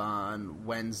coming up on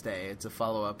Wednesday. It's a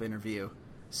follow-up interview.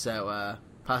 So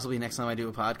possibly next time I do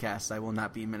a podcast, I will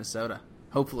not be in Minnesota.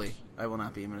 Hopefully, I will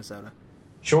not be in Minnesota.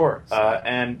 Sure.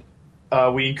 And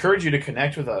we encourage you to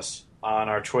connect with us on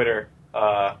our Twitter,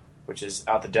 which is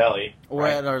Out the Deli. Or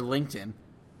at our LinkedIn.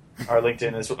 Our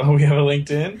LinkedIn is... Oh, we have a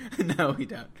LinkedIn? No, we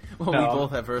don't. Well, we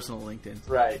both have personal LinkedIns.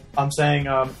 Right. I'm saying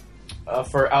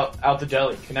for Out the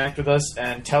Deli, connect with us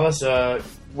and tell us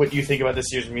what you think about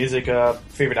this year's music,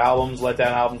 favorite albums, letdown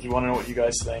albums. We want to know what you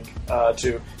guys think,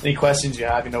 too. Any questions you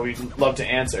have, we'd love to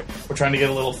answer. We're trying to get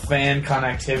a little fan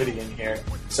connectivity in here,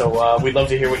 so we'd love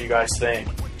to hear what you guys think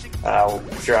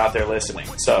if you're out there listening.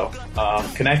 So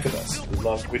connect with us.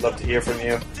 We'd love to hear from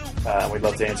you. We'd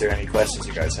love to answer any questions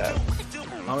you guys have.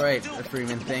 All right,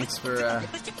 Freeman, thanks for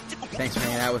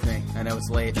hanging out with me. I know it's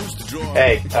late.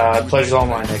 Hey, pleasure's all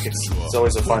mine, Nick. It's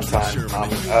always a fun time.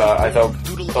 I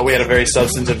thought we had a very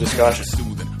substantive discussion.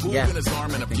 Yeah, I think so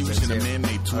too.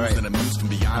 All right,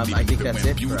 I think that's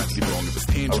it for us.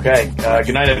 Okay,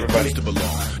 good night, everybody.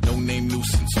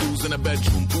 in a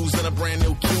bedroom, booze in a brand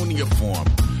new cuneiform.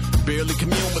 Barely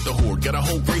commune with the horde, got a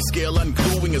whole grayscale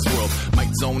ungluing his world.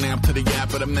 Might zone amp to the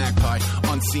yap of a magpie.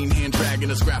 Unseen hand dragging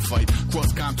his graphite.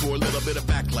 Cross contour, little bit of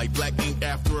backlight. Black ink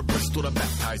after a Bristol to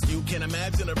baptize. You can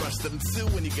imagine a rush that ensue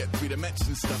when you get 3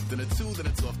 dimensions stuffed in a 2. Then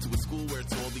it's off to a school where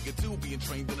it's all you can do. Being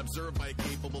trained and observed by a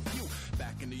capable few.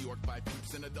 Back in New York by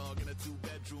peeps and a dog in a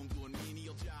 2-bedroom doing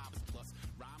menial jobs. Plus,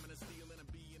 rhyming